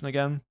construction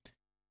again.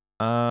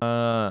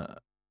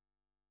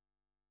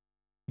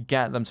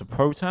 Get them to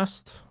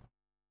protest.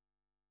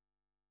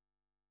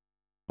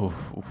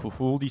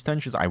 All these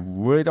tensions. I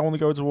really don't want to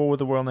go to war with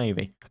the Royal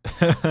Navy.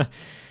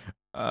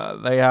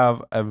 They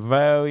have a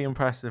very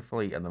impressive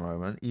fleet at the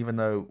moment, even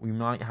though we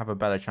might have a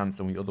better chance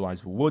than we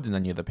otherwise would in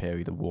any other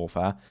period of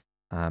warfare.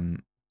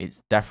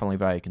 It's definitely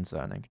very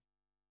concerning.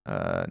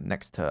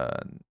 Next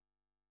turn.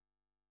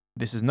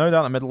 This is no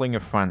doubt the middling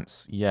of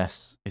France.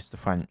 Yes, it's the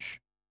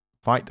French.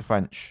 Fight the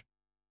French.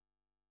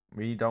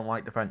 We don't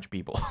like the French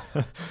people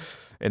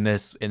in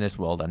this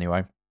world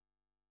anyway.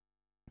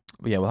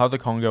 But yeah, we'll have the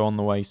Congo on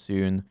the way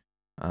soon.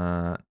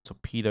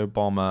 Torpedo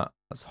bomber.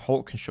 Let's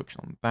halt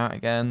construction on that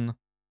again.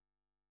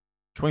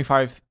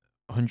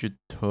 2,500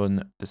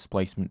 ton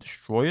displacement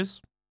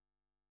destroyers.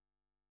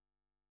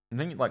 I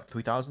think like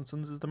 3,000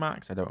 tons is the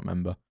max. I don't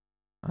remember.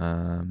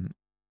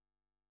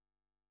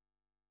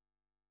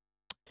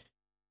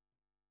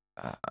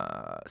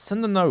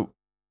 Send a note.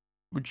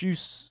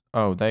 Reduce.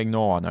 Oh, they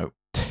ignore our note.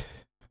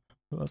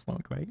 That's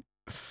not great.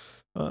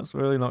 That's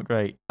really not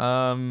great.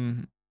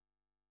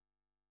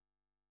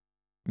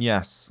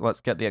 Yes,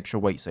 let's get the extra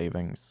weight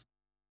savings.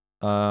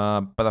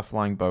 Better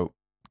flying boat.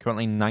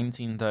 Currently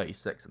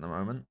 1936 at the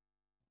moment.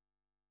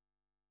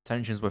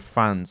 Tensions with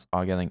France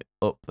are getting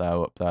up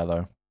there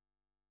though.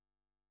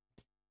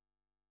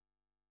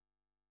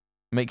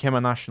 Make him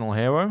a national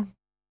hero.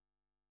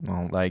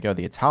 Well, there you go.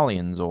 The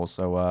Italians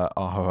also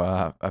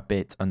are a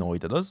bit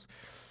annoyed at us.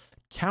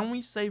 Can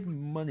we save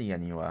money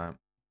anywhere?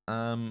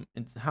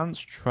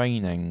 Enhanced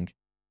training.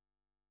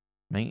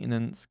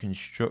 Maintenance,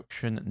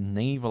 construction,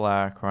 naval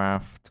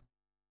aircraft,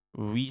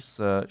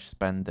 research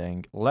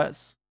spending.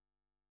 Let's...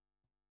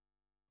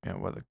 Yeah,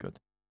 weather good.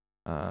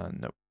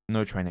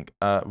 No training.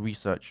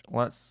 Research.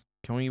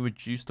 Can we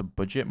reduce the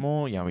budget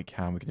more? Yeah, we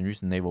can. We can reduce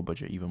the naval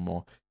budget even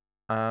more.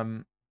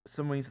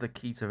 Submarines are the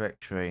key to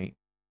victory.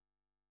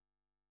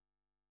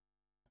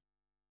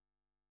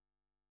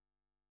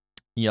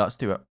 Yeah, let's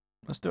do it.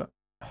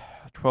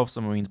 12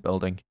 submarines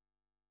building.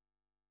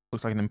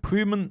 Looks like an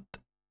improvement.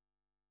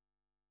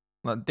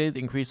 That did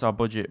increase our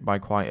budget by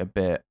quite a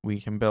bit. We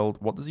can build...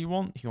 What does he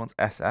want? He wants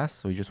SS,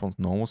 so he just wants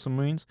normal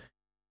submarines.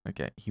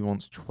 Okay, he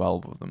wants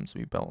 12 of them to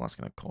be built. That's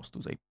going to cost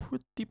us a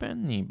pretty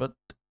penny, but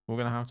we're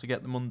going to have to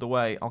get them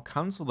underway. I'll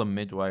cancel them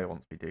midway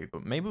once we do,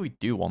 but maybe we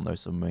do want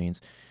those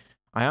submarines.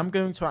 I am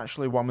going to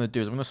actually... What I'm going to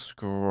do is I'm going to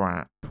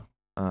scrap...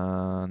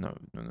 No.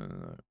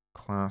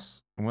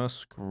 Class... I'm going to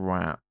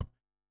scrap...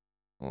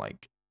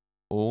 Like,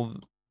 all...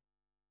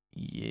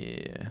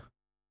 Yeah...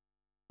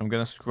 I'm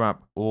going to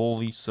scrap all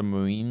these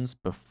submarines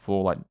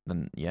before, like,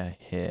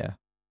 here.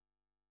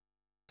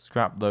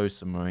 Scrap those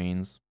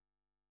submarines.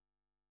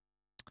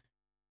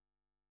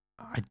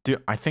 I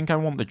think I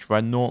want the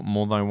Dreadnought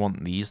more than I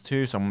want these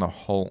two, so I'm going to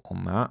halt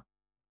on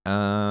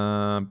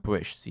that.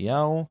 British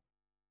CL.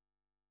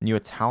 New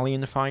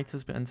Italian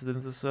fighters been entered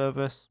into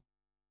service.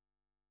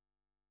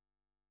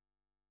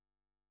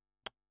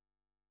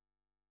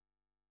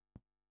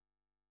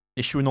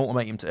 Issue an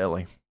ultimatum to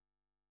Italy.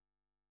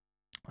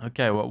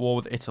 Okay, we're at war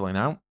with Italy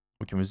now.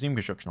 We can resume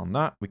construction on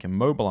that. We can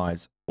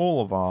mobilize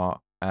all of our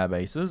air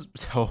bases.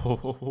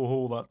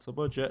 Oh, that's a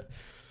budget.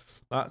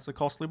 That's a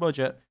costly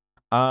budget.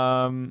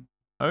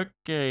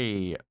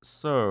 Okay,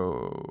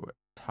 so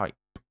type.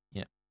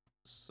 Yeah.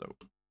 So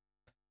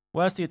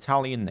where's the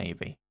Italian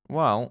Navy?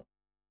 Well,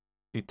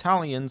 the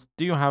Italians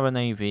do have a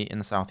navy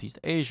in Southeast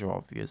Asia,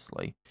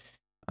 obviously.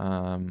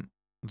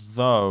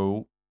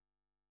 Though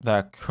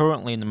they're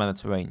currently in the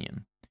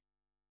Mediterranean.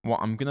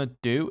 What I'm going to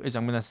do is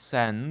I'm going to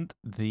send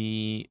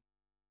the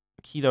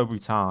Kido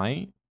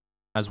Butai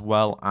as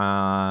well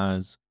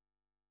as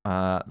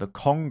the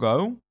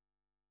Congo.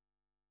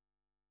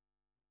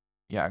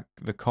 Yeah,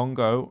 the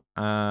Congo,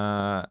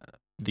 the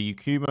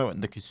Yakumo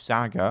and the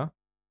Kusaga,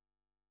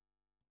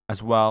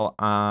 as well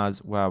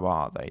as, where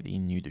are they? The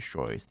new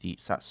destroyers, the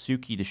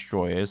Satsuki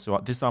destroyers. So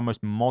this is our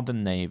most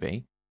modern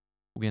navy.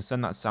 We're going to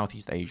send that to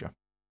Southeast Asia.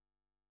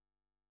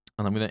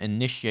 And I'm going to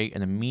initiate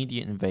an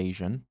immediate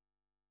invasion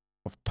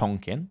of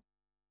Tonkin.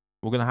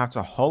 We're going to have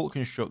to halt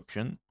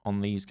construction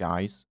on these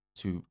guys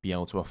to be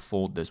able to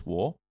afford this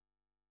war.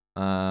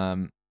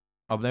 Our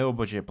naval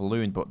budget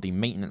ballooned, but the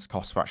maintenance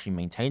cost for actually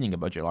maintaining a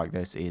budget like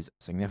this is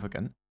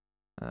significant.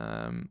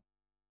 Yeah,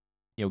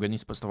 we're going to need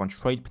to put stuff on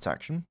trade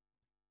protection.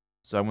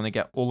 So I'm going to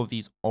get all of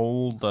these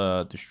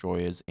older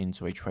destroyers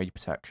into a trade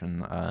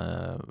protection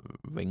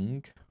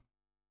ring.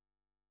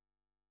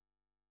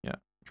 Yeah,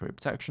 trade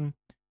protection.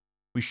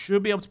 We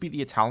should be able to beat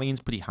the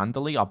Italians pretty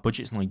handily. Our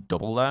budget's only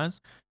double theirs.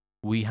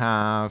 We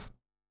have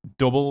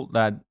double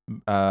their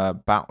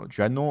battle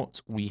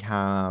dreadnoughts. We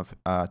have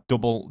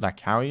double their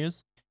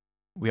carriers.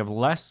 We have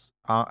less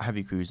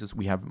heavy cruisers.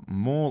 We have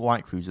more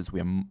light cruisers. We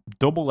have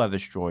double their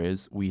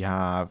destroyers. We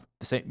have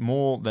the same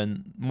more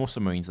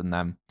submarines than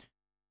them.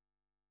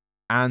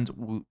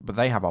 But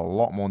they have a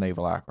lot more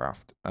naval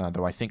aircraft,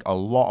 though I think a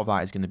lot of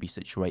that is going to be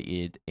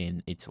situated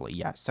in Italy.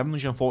 Yeah,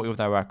 740 of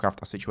their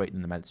aircraft are situated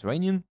in the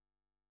Mediterranean.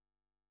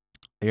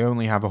 They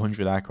only have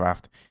 100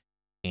 aircraft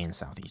in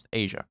Southeast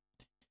Asia.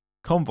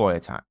 Convoy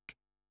attack.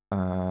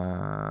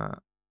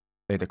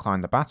 They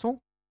declined the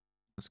battle.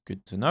 That's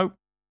good to know.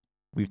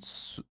 We've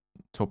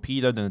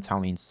torpedoed an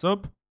Italian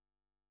sub.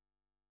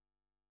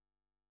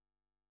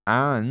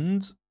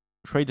 And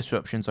trade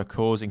disruptions are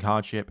causing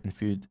hardship and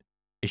food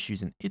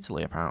issues in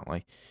Italy,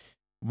 apparently.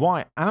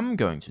 What I am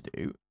going to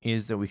do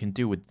is that we can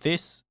do with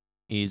this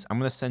is I'm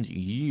going to send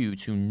you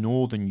to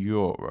Northern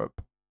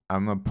Europe.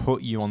 I'm going to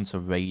put you onto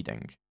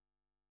raiding.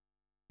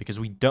 Because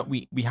we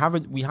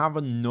have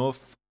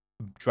enough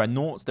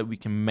dreadnoughts that we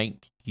can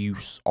make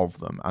use of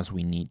them as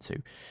we need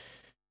to.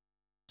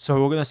 So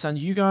we're going to send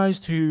you guys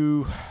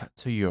to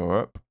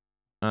Europe.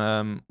 We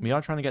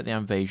are trying to get the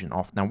invasion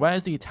off. Now,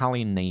 where's the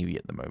Italian Navy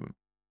at the moment?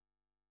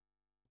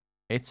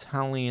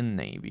 Italian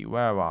Navy,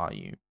 where are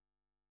you?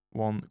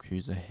 One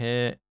cruiser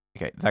here.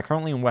 Okay, they're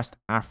currently in West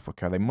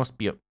Africa. They must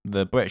be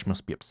the British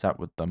must be upset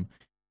with them.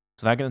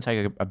 So they're going to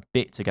take a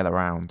bit to get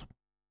around.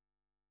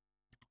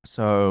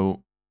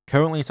 So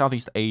currently in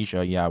Southeast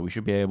Asia, yeah, we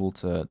should be able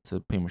to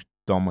pretty much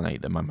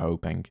dominate them, I'm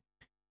hoping.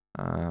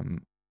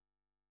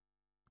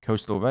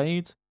 Coastal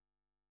raid.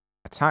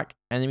 Attack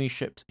enemy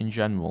ships in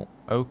general.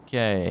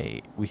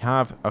 Okay, we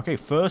have... Okay,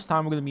 first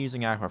time we're going to be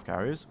using aircraft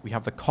carriers. We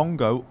have the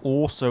Congo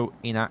also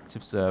in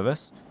active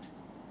service.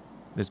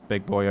 This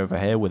big boy over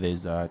here with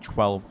his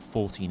 12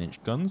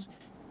 14-inch guns.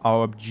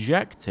 Our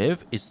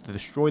objective is to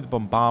destroy the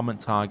bombardment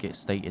target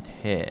stated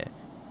here.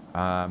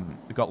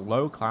 We've got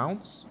low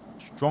clouds.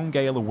 Strong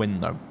gale of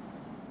wind, though.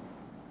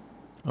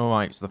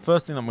 Alright, so the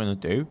first thing I'm going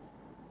to do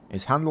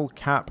is handle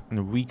cap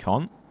and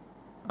recon.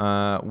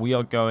 We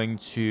are going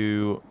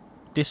to...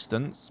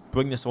 distance,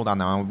 bring this all down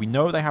now. We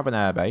know they have an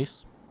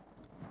airbase.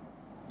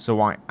 So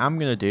what I am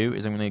going to do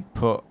is I'm going to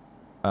put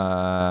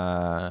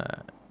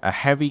a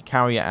heavy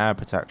carrier air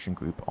protection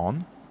group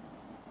on.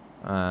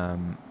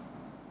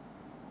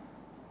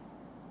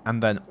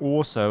 And then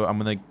also I'm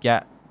going to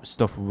get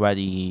stuff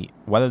ready.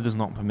 Weather does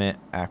not permit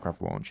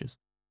aircraft launches.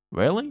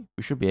 Really?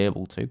 We should be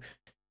able to.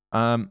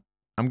 I'm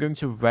going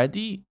to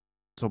ready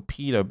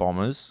torpedo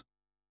bombers.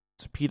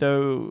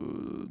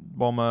 Torpedo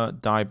bomber,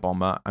 dive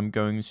bomber. I'm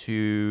going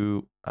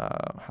to...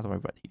 how do I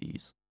ready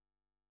these?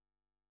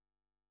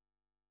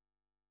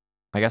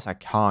 I guess I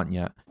can't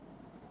yet.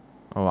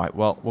 Alright,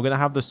 well, we're going to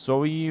have the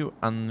Soryu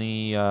and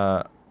the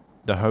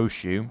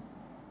Hoshu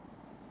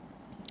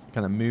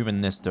kind of move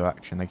in this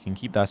direction. They can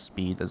keep their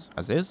speed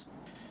as is.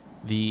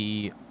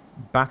 The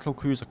battle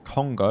cruiser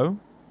Congo,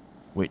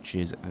 which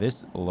is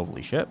this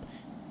lovely ship,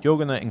 you're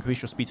going to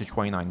increase your speed to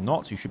 29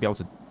 knots. You should be able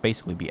to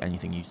basically beat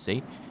anything you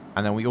see.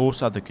 And then we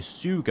also have the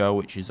Kasuga,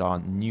 which is our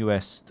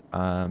newest,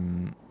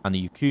 and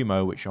the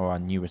Yakumo, which are our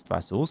newest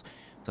vessels.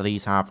 So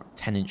these have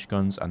 10-inch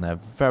guns, and they're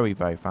very,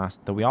 very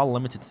fast. Though we are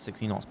limited to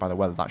 60 knots by the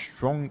weather. That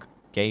strong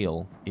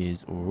gale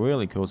is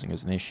really causing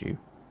us an issue.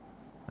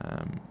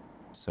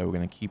 So we're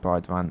going to keep our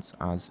advance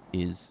as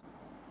is.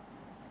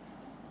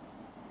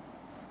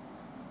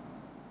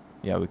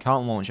 Yeah, we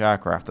can't launch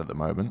aircraft at the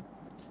moment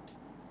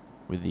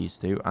with these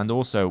two. And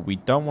also, we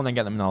don't want to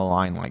get them in a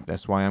line like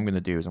this. What I'm going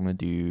to do is I'm going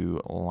to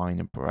do a line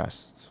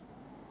abreast.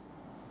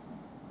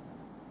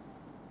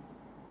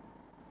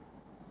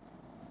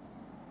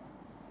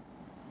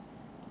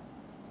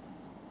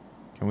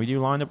 Can we do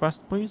line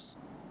abreast, please?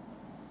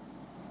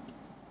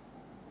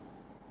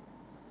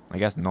 I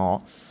guess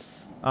not.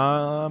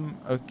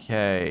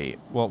 Okay.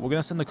 Well, we're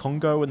going to send the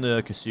Congo and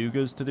the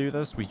Kasugas to do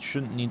this. We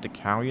shouldn't need the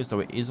carriers,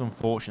 though it is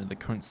unfortunate the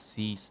current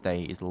sea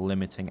state is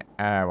limiting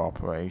air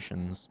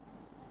operations.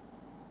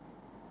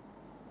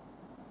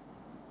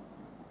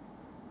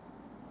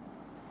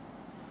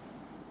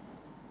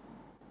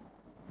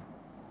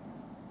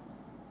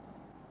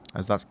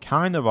 As that's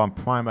kind of our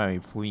primary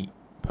fleet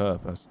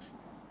purpose.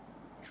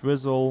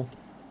 Drizzle.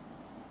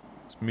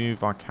 Let's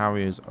move our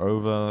carriers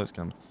over. Let's get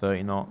them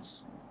 30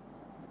 knots.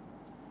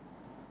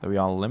 There we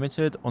are,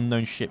 limited.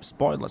 Unknown ship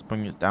spotted. Let's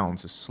bring it down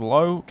to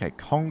slow. Okay,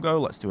 Congo.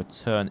 Let's do a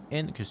turn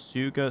in.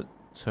 Kasuga,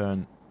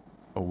 turn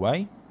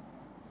away.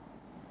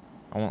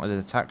 I want a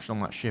detection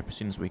on that ship as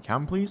soon as we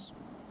can, please.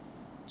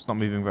 It's not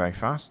moving very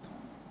fast.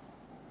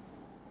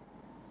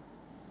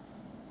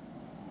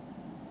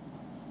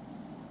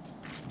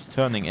 It's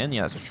turning in.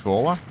 Yeah, it's a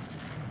trawler.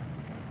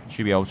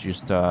 Should be able to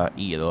just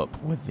eat it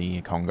up with the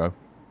Congo.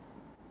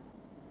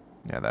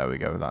 Yeah, there we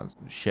go. That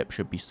ship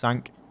should be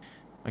sank.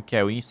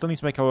 Okay, we still need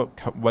to make our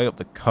way up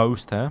the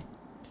coast here.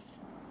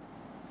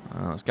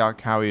 Let's get our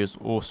carriers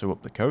also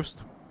up the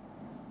coast.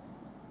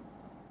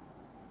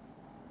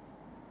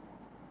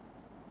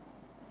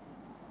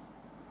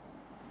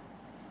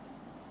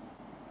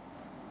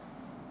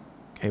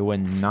 Okay, we're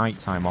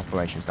nighttime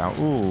operations now.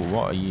 Ooh,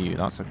 what are you?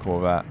 That's a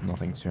corvette.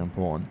 Nothing too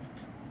important.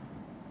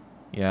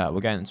 Yeah,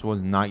 we're getting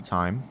towards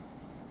nighttime.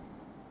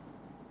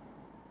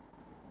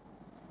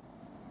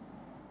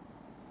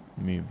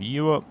 Move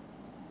you up.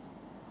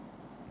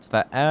 So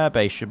that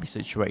airbase should be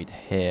situated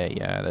here.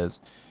 Yeah, there's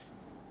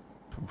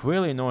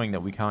really annoying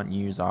that we can't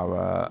use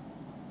our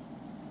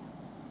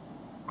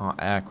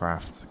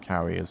aircraft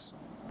carriers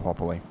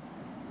properly.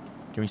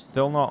 Can we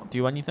still not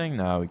do anything?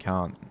 No, we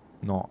can't.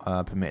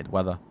 Not permitted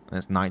weather. And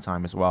it's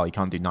nighttime as well. You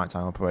can't do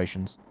nighttime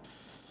operations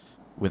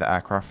with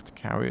aircraft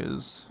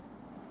carriers.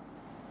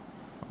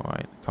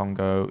 Alright, the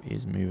Congo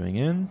is moving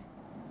in.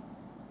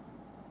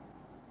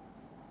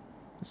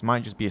 This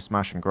might just be a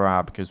smash and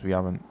grab because we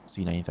haven't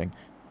seen anything.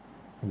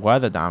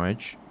 Weather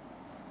damage.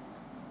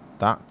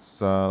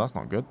 That's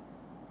not good.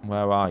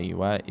 Where are you?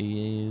 Where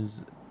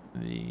is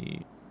the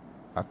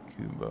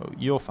Akubo?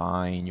 You're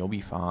fine. You'll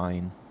be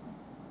fine.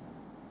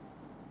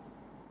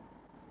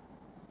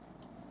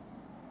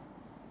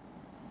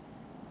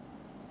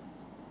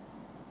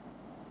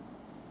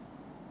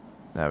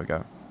 There we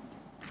go.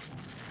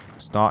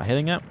 Start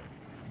hitting it.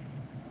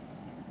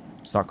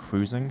 Start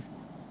cruising.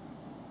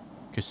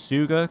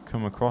 Kasuga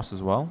come across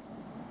as well.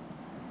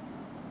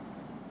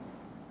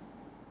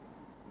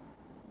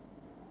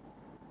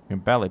 You can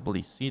barely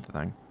bloody see the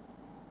thing.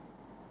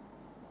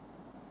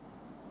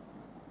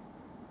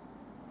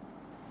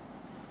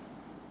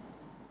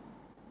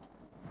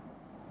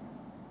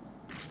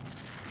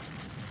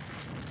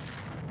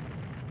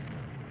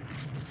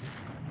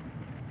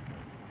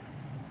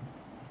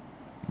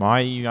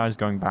 Why are you guys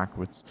going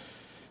backwards?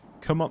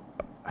 Come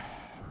up.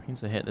 We need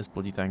to hit this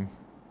bloody thing.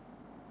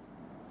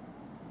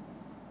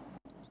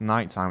 It's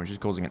nighttime, which is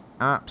causing an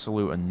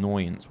absolute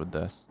annoyance with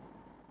this.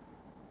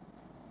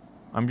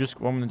 What I'm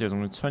going to do is I'm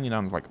going to turn you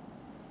down to like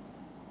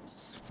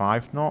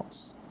 5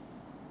 knots.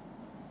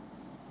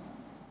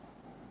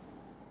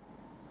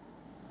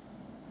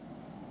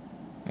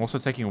 Also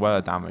taking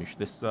weather damage.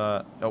 This,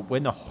 we're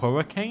in a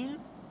hurricane?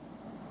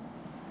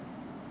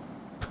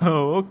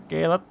 Oh,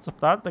 okay,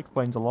 that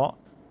explains a lot.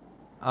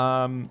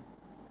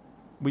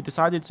 We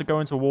decided to go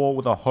into war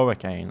with a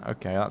hurricane.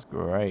 Okay, that's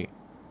great.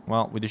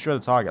 Well, we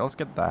destroyed the target. Let's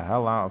get the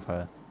hell out of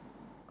here.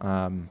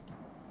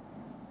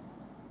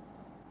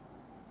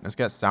 Let's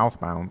get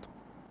southbound.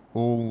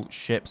 All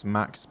ships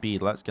max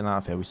speed. Let's get out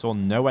of here. We saw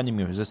no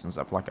enemy resistance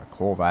except for like a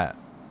corvette.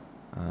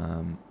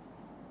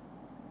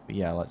 But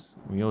yeah,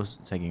 we're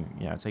also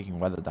taking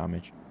weather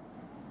damage.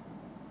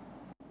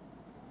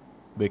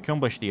 We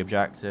accomplished the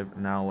objective.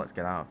 Now let's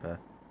get out of here.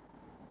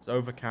 It's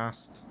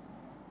overcast.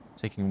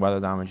 Taking weather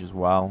damage as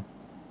well.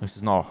 This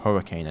is not a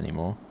hurricane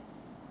anymore.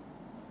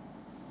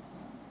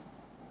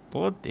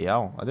 Bloody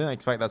hell. I didn't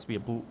expect that to be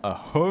a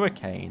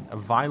hurricane. A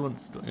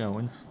violent,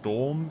 in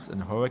storms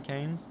and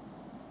hurricanes.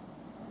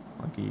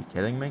 Like, are you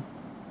kidding me?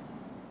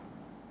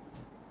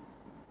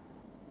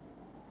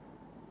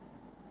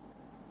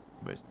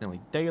 But it's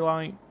nearly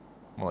daylight.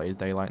 Well, it is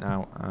daylight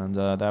now. And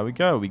there we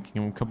go. We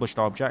accomplished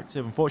our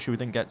objective. Unfortunately, we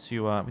didn't get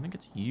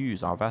to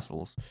use our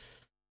vessels.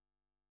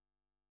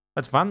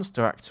 Advanced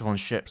directive on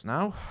ships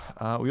now.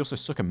 We also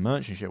suck a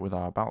merchant ship with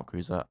our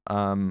battlecruiser.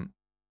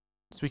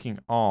 Speaking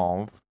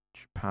of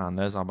Japan,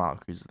 there's our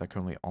battlecruisers. They're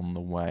currently on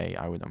the way,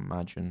 I would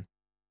imagine.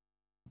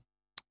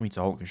 We need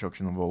to halt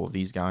construction of all of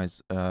these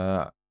guys.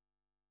 Halt.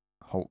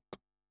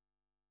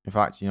 In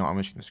fact, you know what? I'm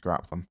just going to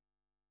scrap them.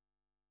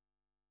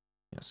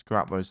 Yeah,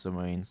 scrap those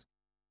submarines.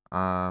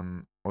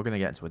 We're going to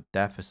get into a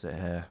deficit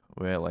here,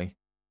 really.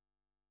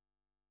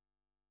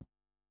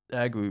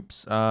 Air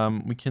groups.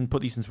 We can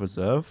put these into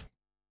reserve.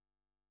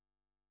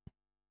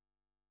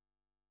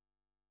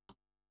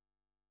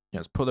 Yeah,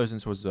 let's put those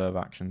into reserve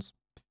actions.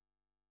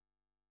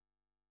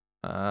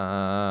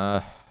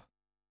 Let's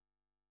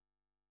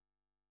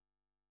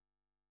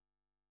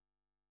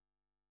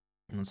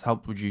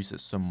help reduce it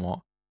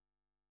somewhat.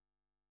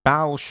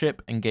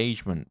 Battleship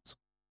engagement.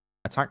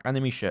 Attack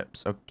enemy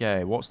ships.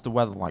 Okay, what's the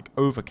weather like?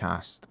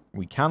 Overcast.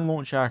 We can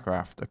launch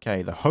aircraft.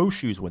 Okay, the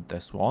Hoshu's with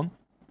this one.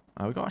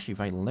 We've got actually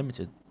very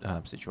limited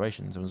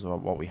situations in terms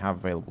of what we have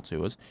available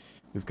to us.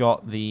 We've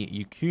got the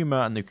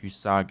Yukuma and the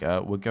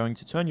Kusaga. We're going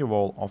to turn your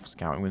all off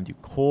scout. We're going to do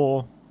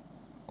core.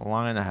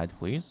 Line ahead,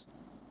 please.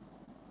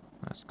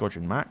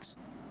 Squadron Max.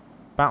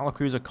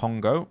 Battlecruiser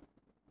Congo.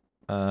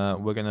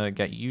 We're going to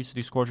get you to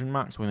do Squadron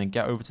Max. We're going to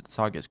get over to the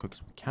target as quick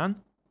as we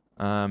can.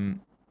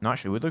 No,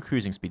 actually, we'll do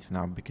cruising speed for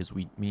now because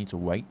we need to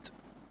wait.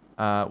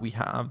 We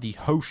have the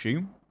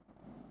Hoshu.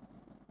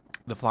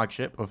 The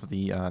flagship of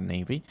the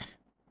Navy.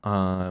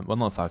 Well,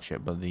 not the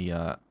flagship, but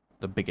the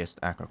biggest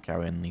aircraft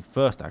carrier and the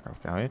first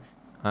aircraft carrier.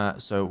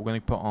 So we're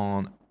going to put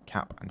on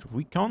cap and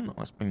recon.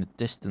 Let's bring the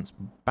distance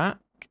back.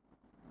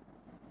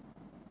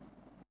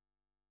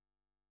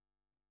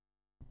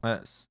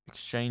 Let's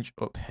exchange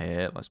up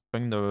here. Let's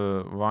bring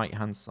the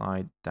right-hand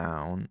side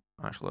down.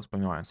 Actually, let's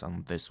bring the right-hand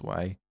side this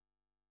way.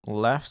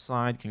 Left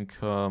side can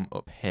come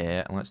up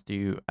here. And let's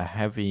do a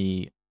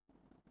heavy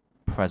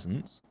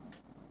presence.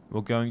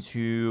 We're going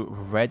to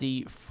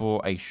ready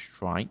for a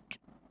strike.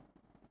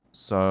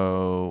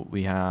 So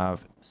we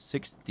have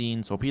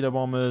 16 torpedo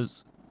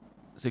bombers,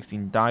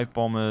 16 dive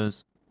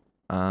bombers,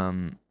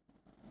 and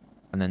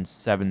then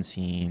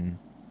 17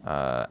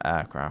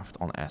 aircraft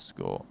on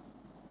escort.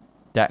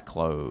 Deck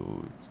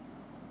load.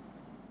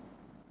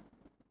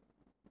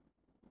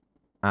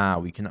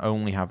 We can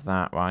only have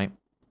that, right?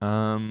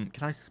 Can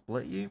I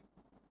split you?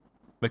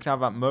 We can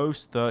have at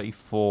most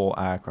 34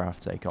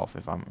 aircraft take off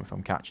if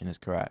I'm catching this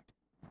correct.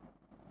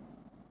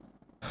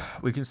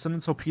 We can send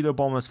the torpedo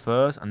bombers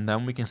first, and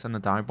then we can send the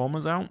dive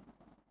bombers out.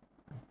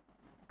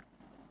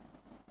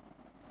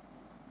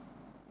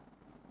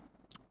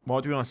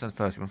 What do we want to send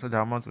first? We want to send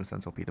dive bombers or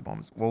send torpedo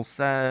bombers? We'll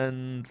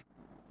send...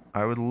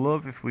 I would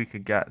love if we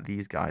could get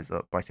these guys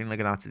up, but I think they're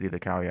going to have to do the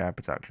carrier air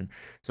protection.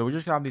 So we're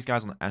just going to have these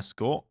guys on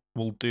escort.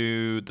 We'll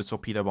do the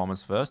torpedo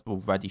bombers first. We'll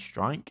ready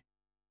strike.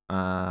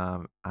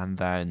 And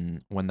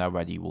then when they're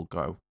ready, we'll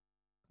go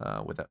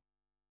with it.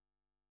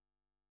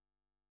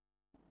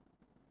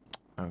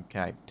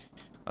 Okay.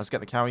 Let's get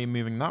the carrier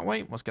moving that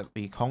way. Let's get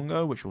the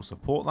Congo, which will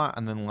support that.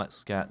 And then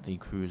let's get the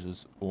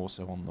cruisers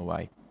also on the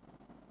way.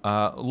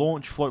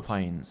 Launch float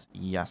planes.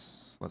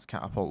 Yes. Let's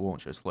catapult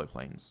launchers, float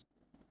planes.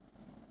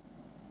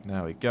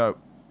 There we go.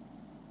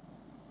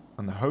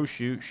 And the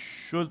Hoshu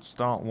should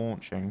start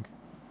launching,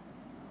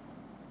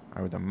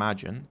 I would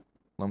imagine.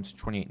 Low to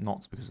 28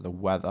 knots because of the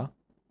weather.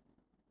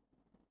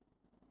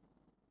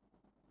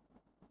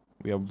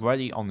 We are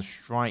ready on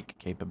strike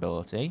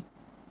capability.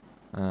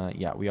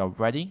 Yeah, we are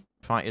ready.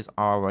 Fighters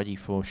are ready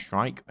for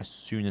strike as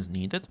soon as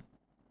needed.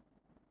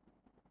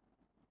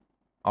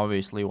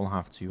 Obviously, we'll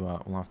have to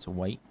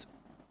wait.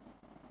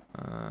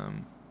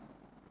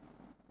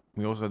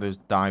 We also have those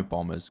dive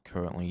bombers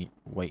currently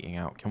waiting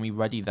out. Can we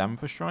ready them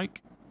for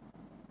strike?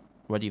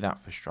 Ready that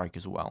for strike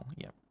as well.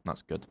 Yeah,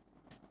 that's good.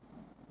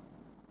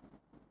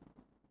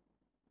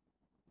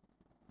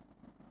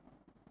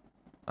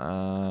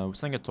 We're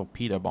sending a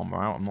torpedo bomber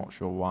out. I'm not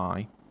sure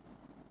why.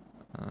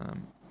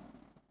 And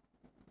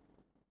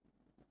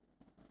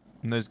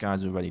those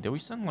guys are ready. Did we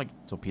send, like,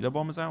 torpedo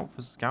bombers out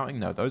for scouting?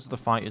 No, those are the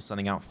fighters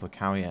sending out for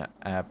carrier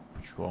air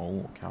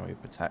patrol or carrier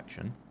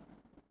protection.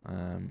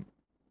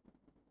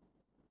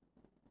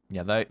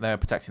 Yeah, they're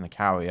protecting the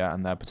carrier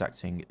and they're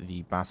protecting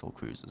the battle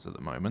cruisers at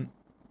the moment.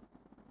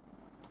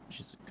 Which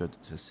is good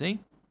to see.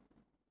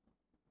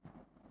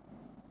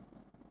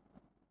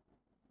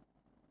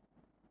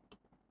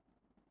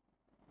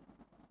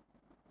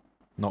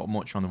 Not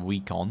much on the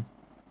recon.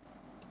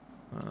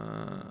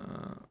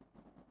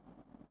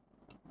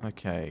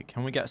 Okay,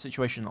 can we get a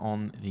situation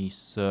on the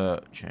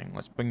searching?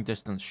 Let's bring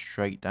distance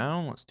straight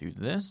down. Let's do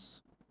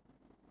this.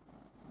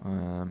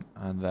 And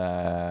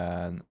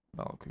then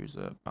battle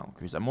cruiser, battle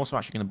cruiser. I'm also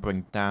actually going to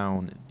bring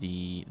down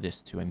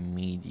this to a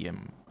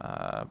medium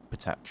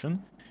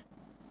protection.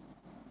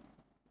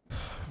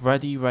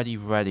 Ready, ready,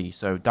 ready.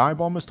 So dive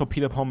bombers,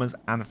 torpedo bombers,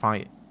 and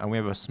we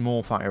have a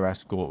small fighter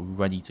escort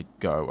ready to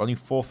go. Only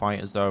 4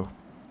 fighters though.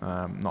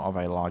 Not a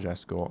very large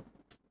escort.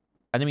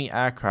 Enemy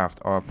aircraft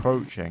are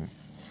approaching.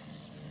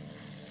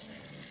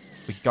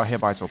 We got hit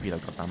by a torpedo,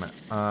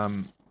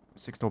 goddammit.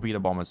 6 torpedo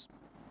bombers.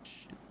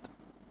 Shit.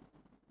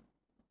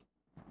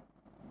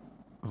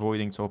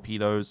 Avoiding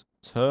torpedoes.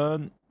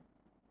 Turn.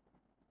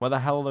 Where the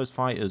hell are those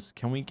fighters?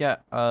 Can we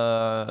get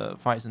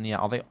fighters in the air?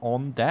 Are they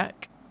on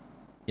deck?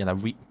 Yeah,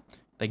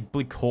 they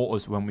bleed caught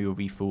us when we were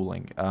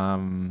refueling.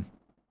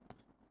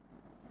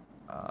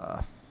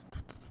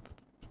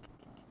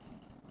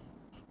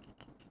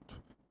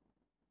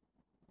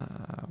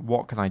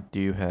 What can I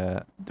do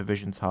here?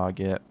 Division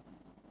target.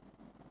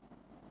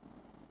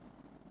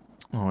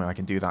 Oh, I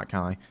can do that, can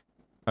I?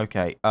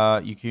 Okay,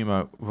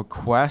 Yukumo,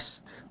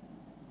 request...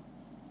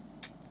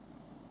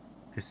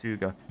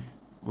 Kasuga,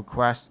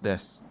 request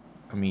this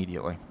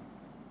immediately.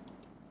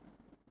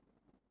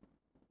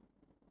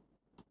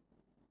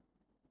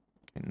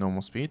 Okay,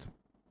 normal speed.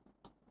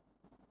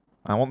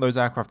 I want those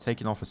aircraft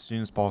taken off as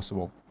soon as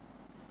possible.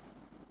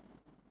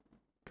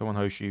 Come on,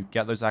 Hoshu,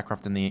 get those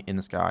aircraft in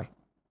the sky.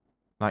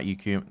 That the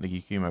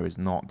Yukumo is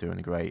not doing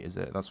great, is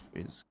it?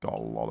 It's got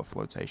a lot of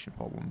flotation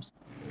problems.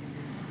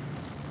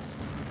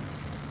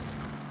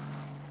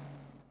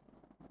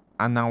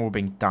 And now we're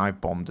being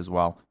dive bombed as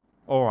well.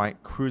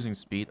 Alright, cruising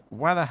speed.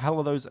 Where the hell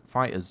are those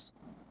fighters?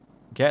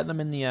 Get them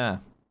in the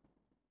air.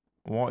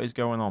 What is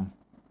going on?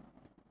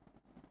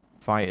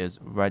 Fighters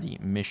ready.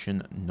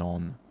 Mission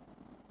none.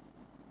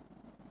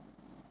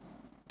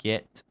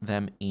 Get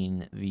them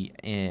in the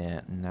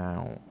air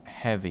now.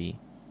 Heavy.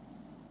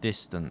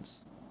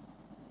 Distance.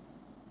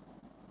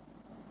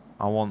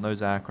 I want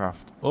those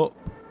aircraft up.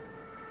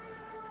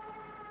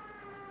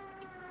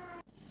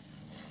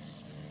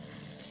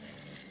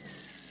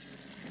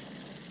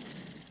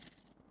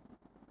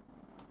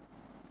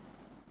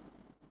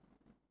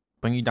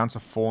 Bring you down to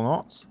 4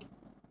 knots.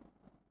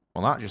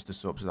 Well, that just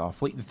disrupts our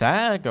fleet.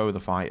 There go the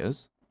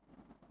fighters.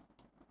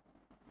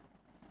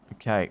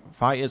 Okay,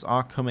 fighters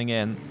are coming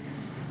in.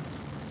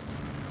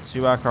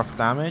 2 aircraft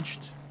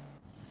damaged.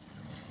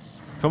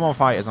 Come on,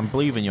 fighters. I'm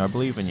believing you. I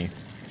believe in you.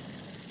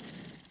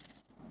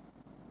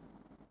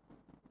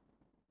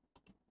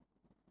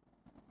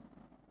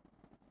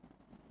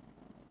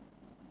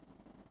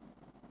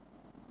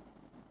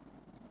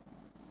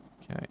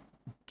 Okay.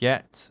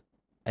 Get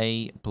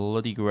a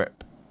bloody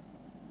grip.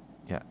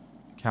 Yeah.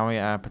 Carrier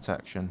air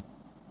protection.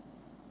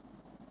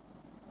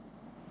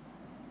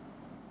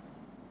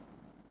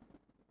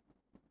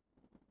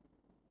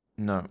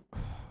 No.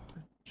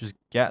 Just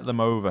get them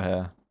over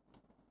here.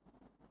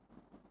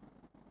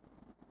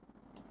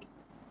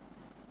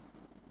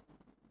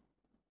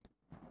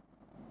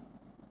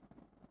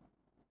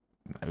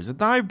 Those are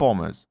dive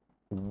bombers.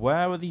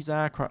 Where are these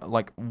aircraft?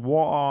 Like,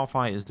 what are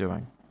fighters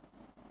doing?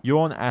 You're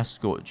on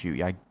escort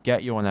duty. I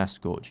get you're on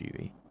escort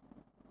duty.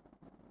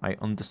 I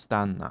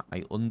understand that.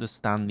 I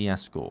understand the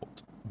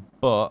escort.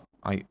 But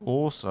I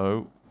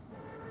also...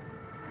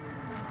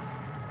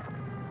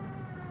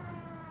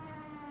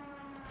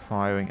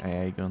 Firing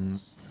AA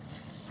guns.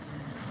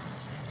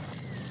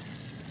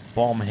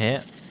 Bomb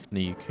hit.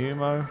 The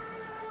Yakumo.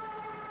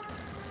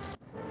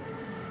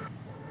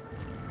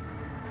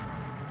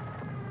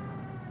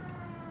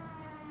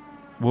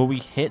 Will we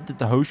hit? Did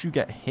the Hoshu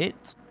get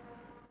hit?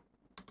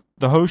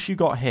 The Hoshu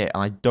got hit,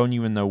 and I don't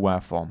even know where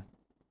from.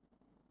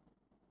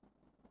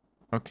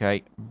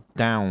 Okay,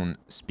 down.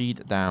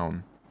 Speed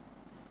down.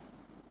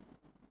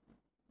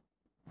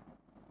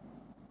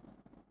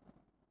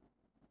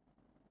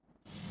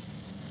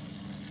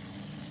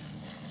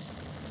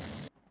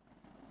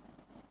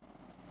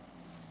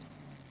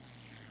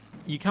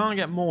 You can't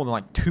get more than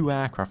like 2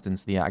 aircraft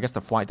into the air. I guess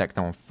the flight deck's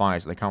now on fire,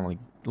 so they can't really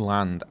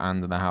land,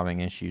 and they're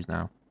having issues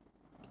now.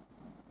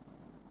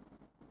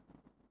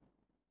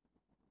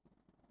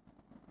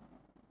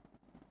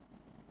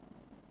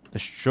 The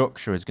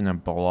structure is going to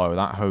blow.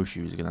 That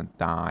Hoshu is going to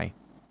die.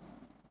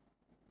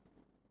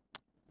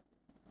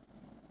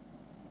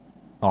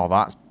 Oh,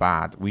 that's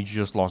bad. We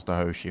just lost the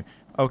Hoshu.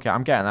 Okay,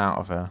 I'm getting out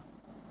of here.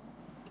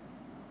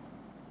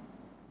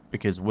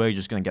 Because we're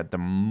just going to get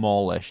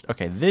demolished.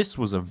 Okay, this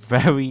was a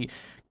very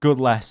good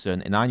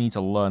lesson, and I need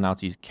to learn how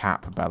to use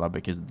cat propeller,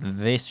 because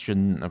this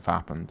shouldn't have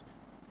happened.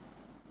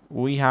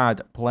 We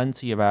had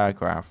plenty of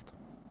aircraft.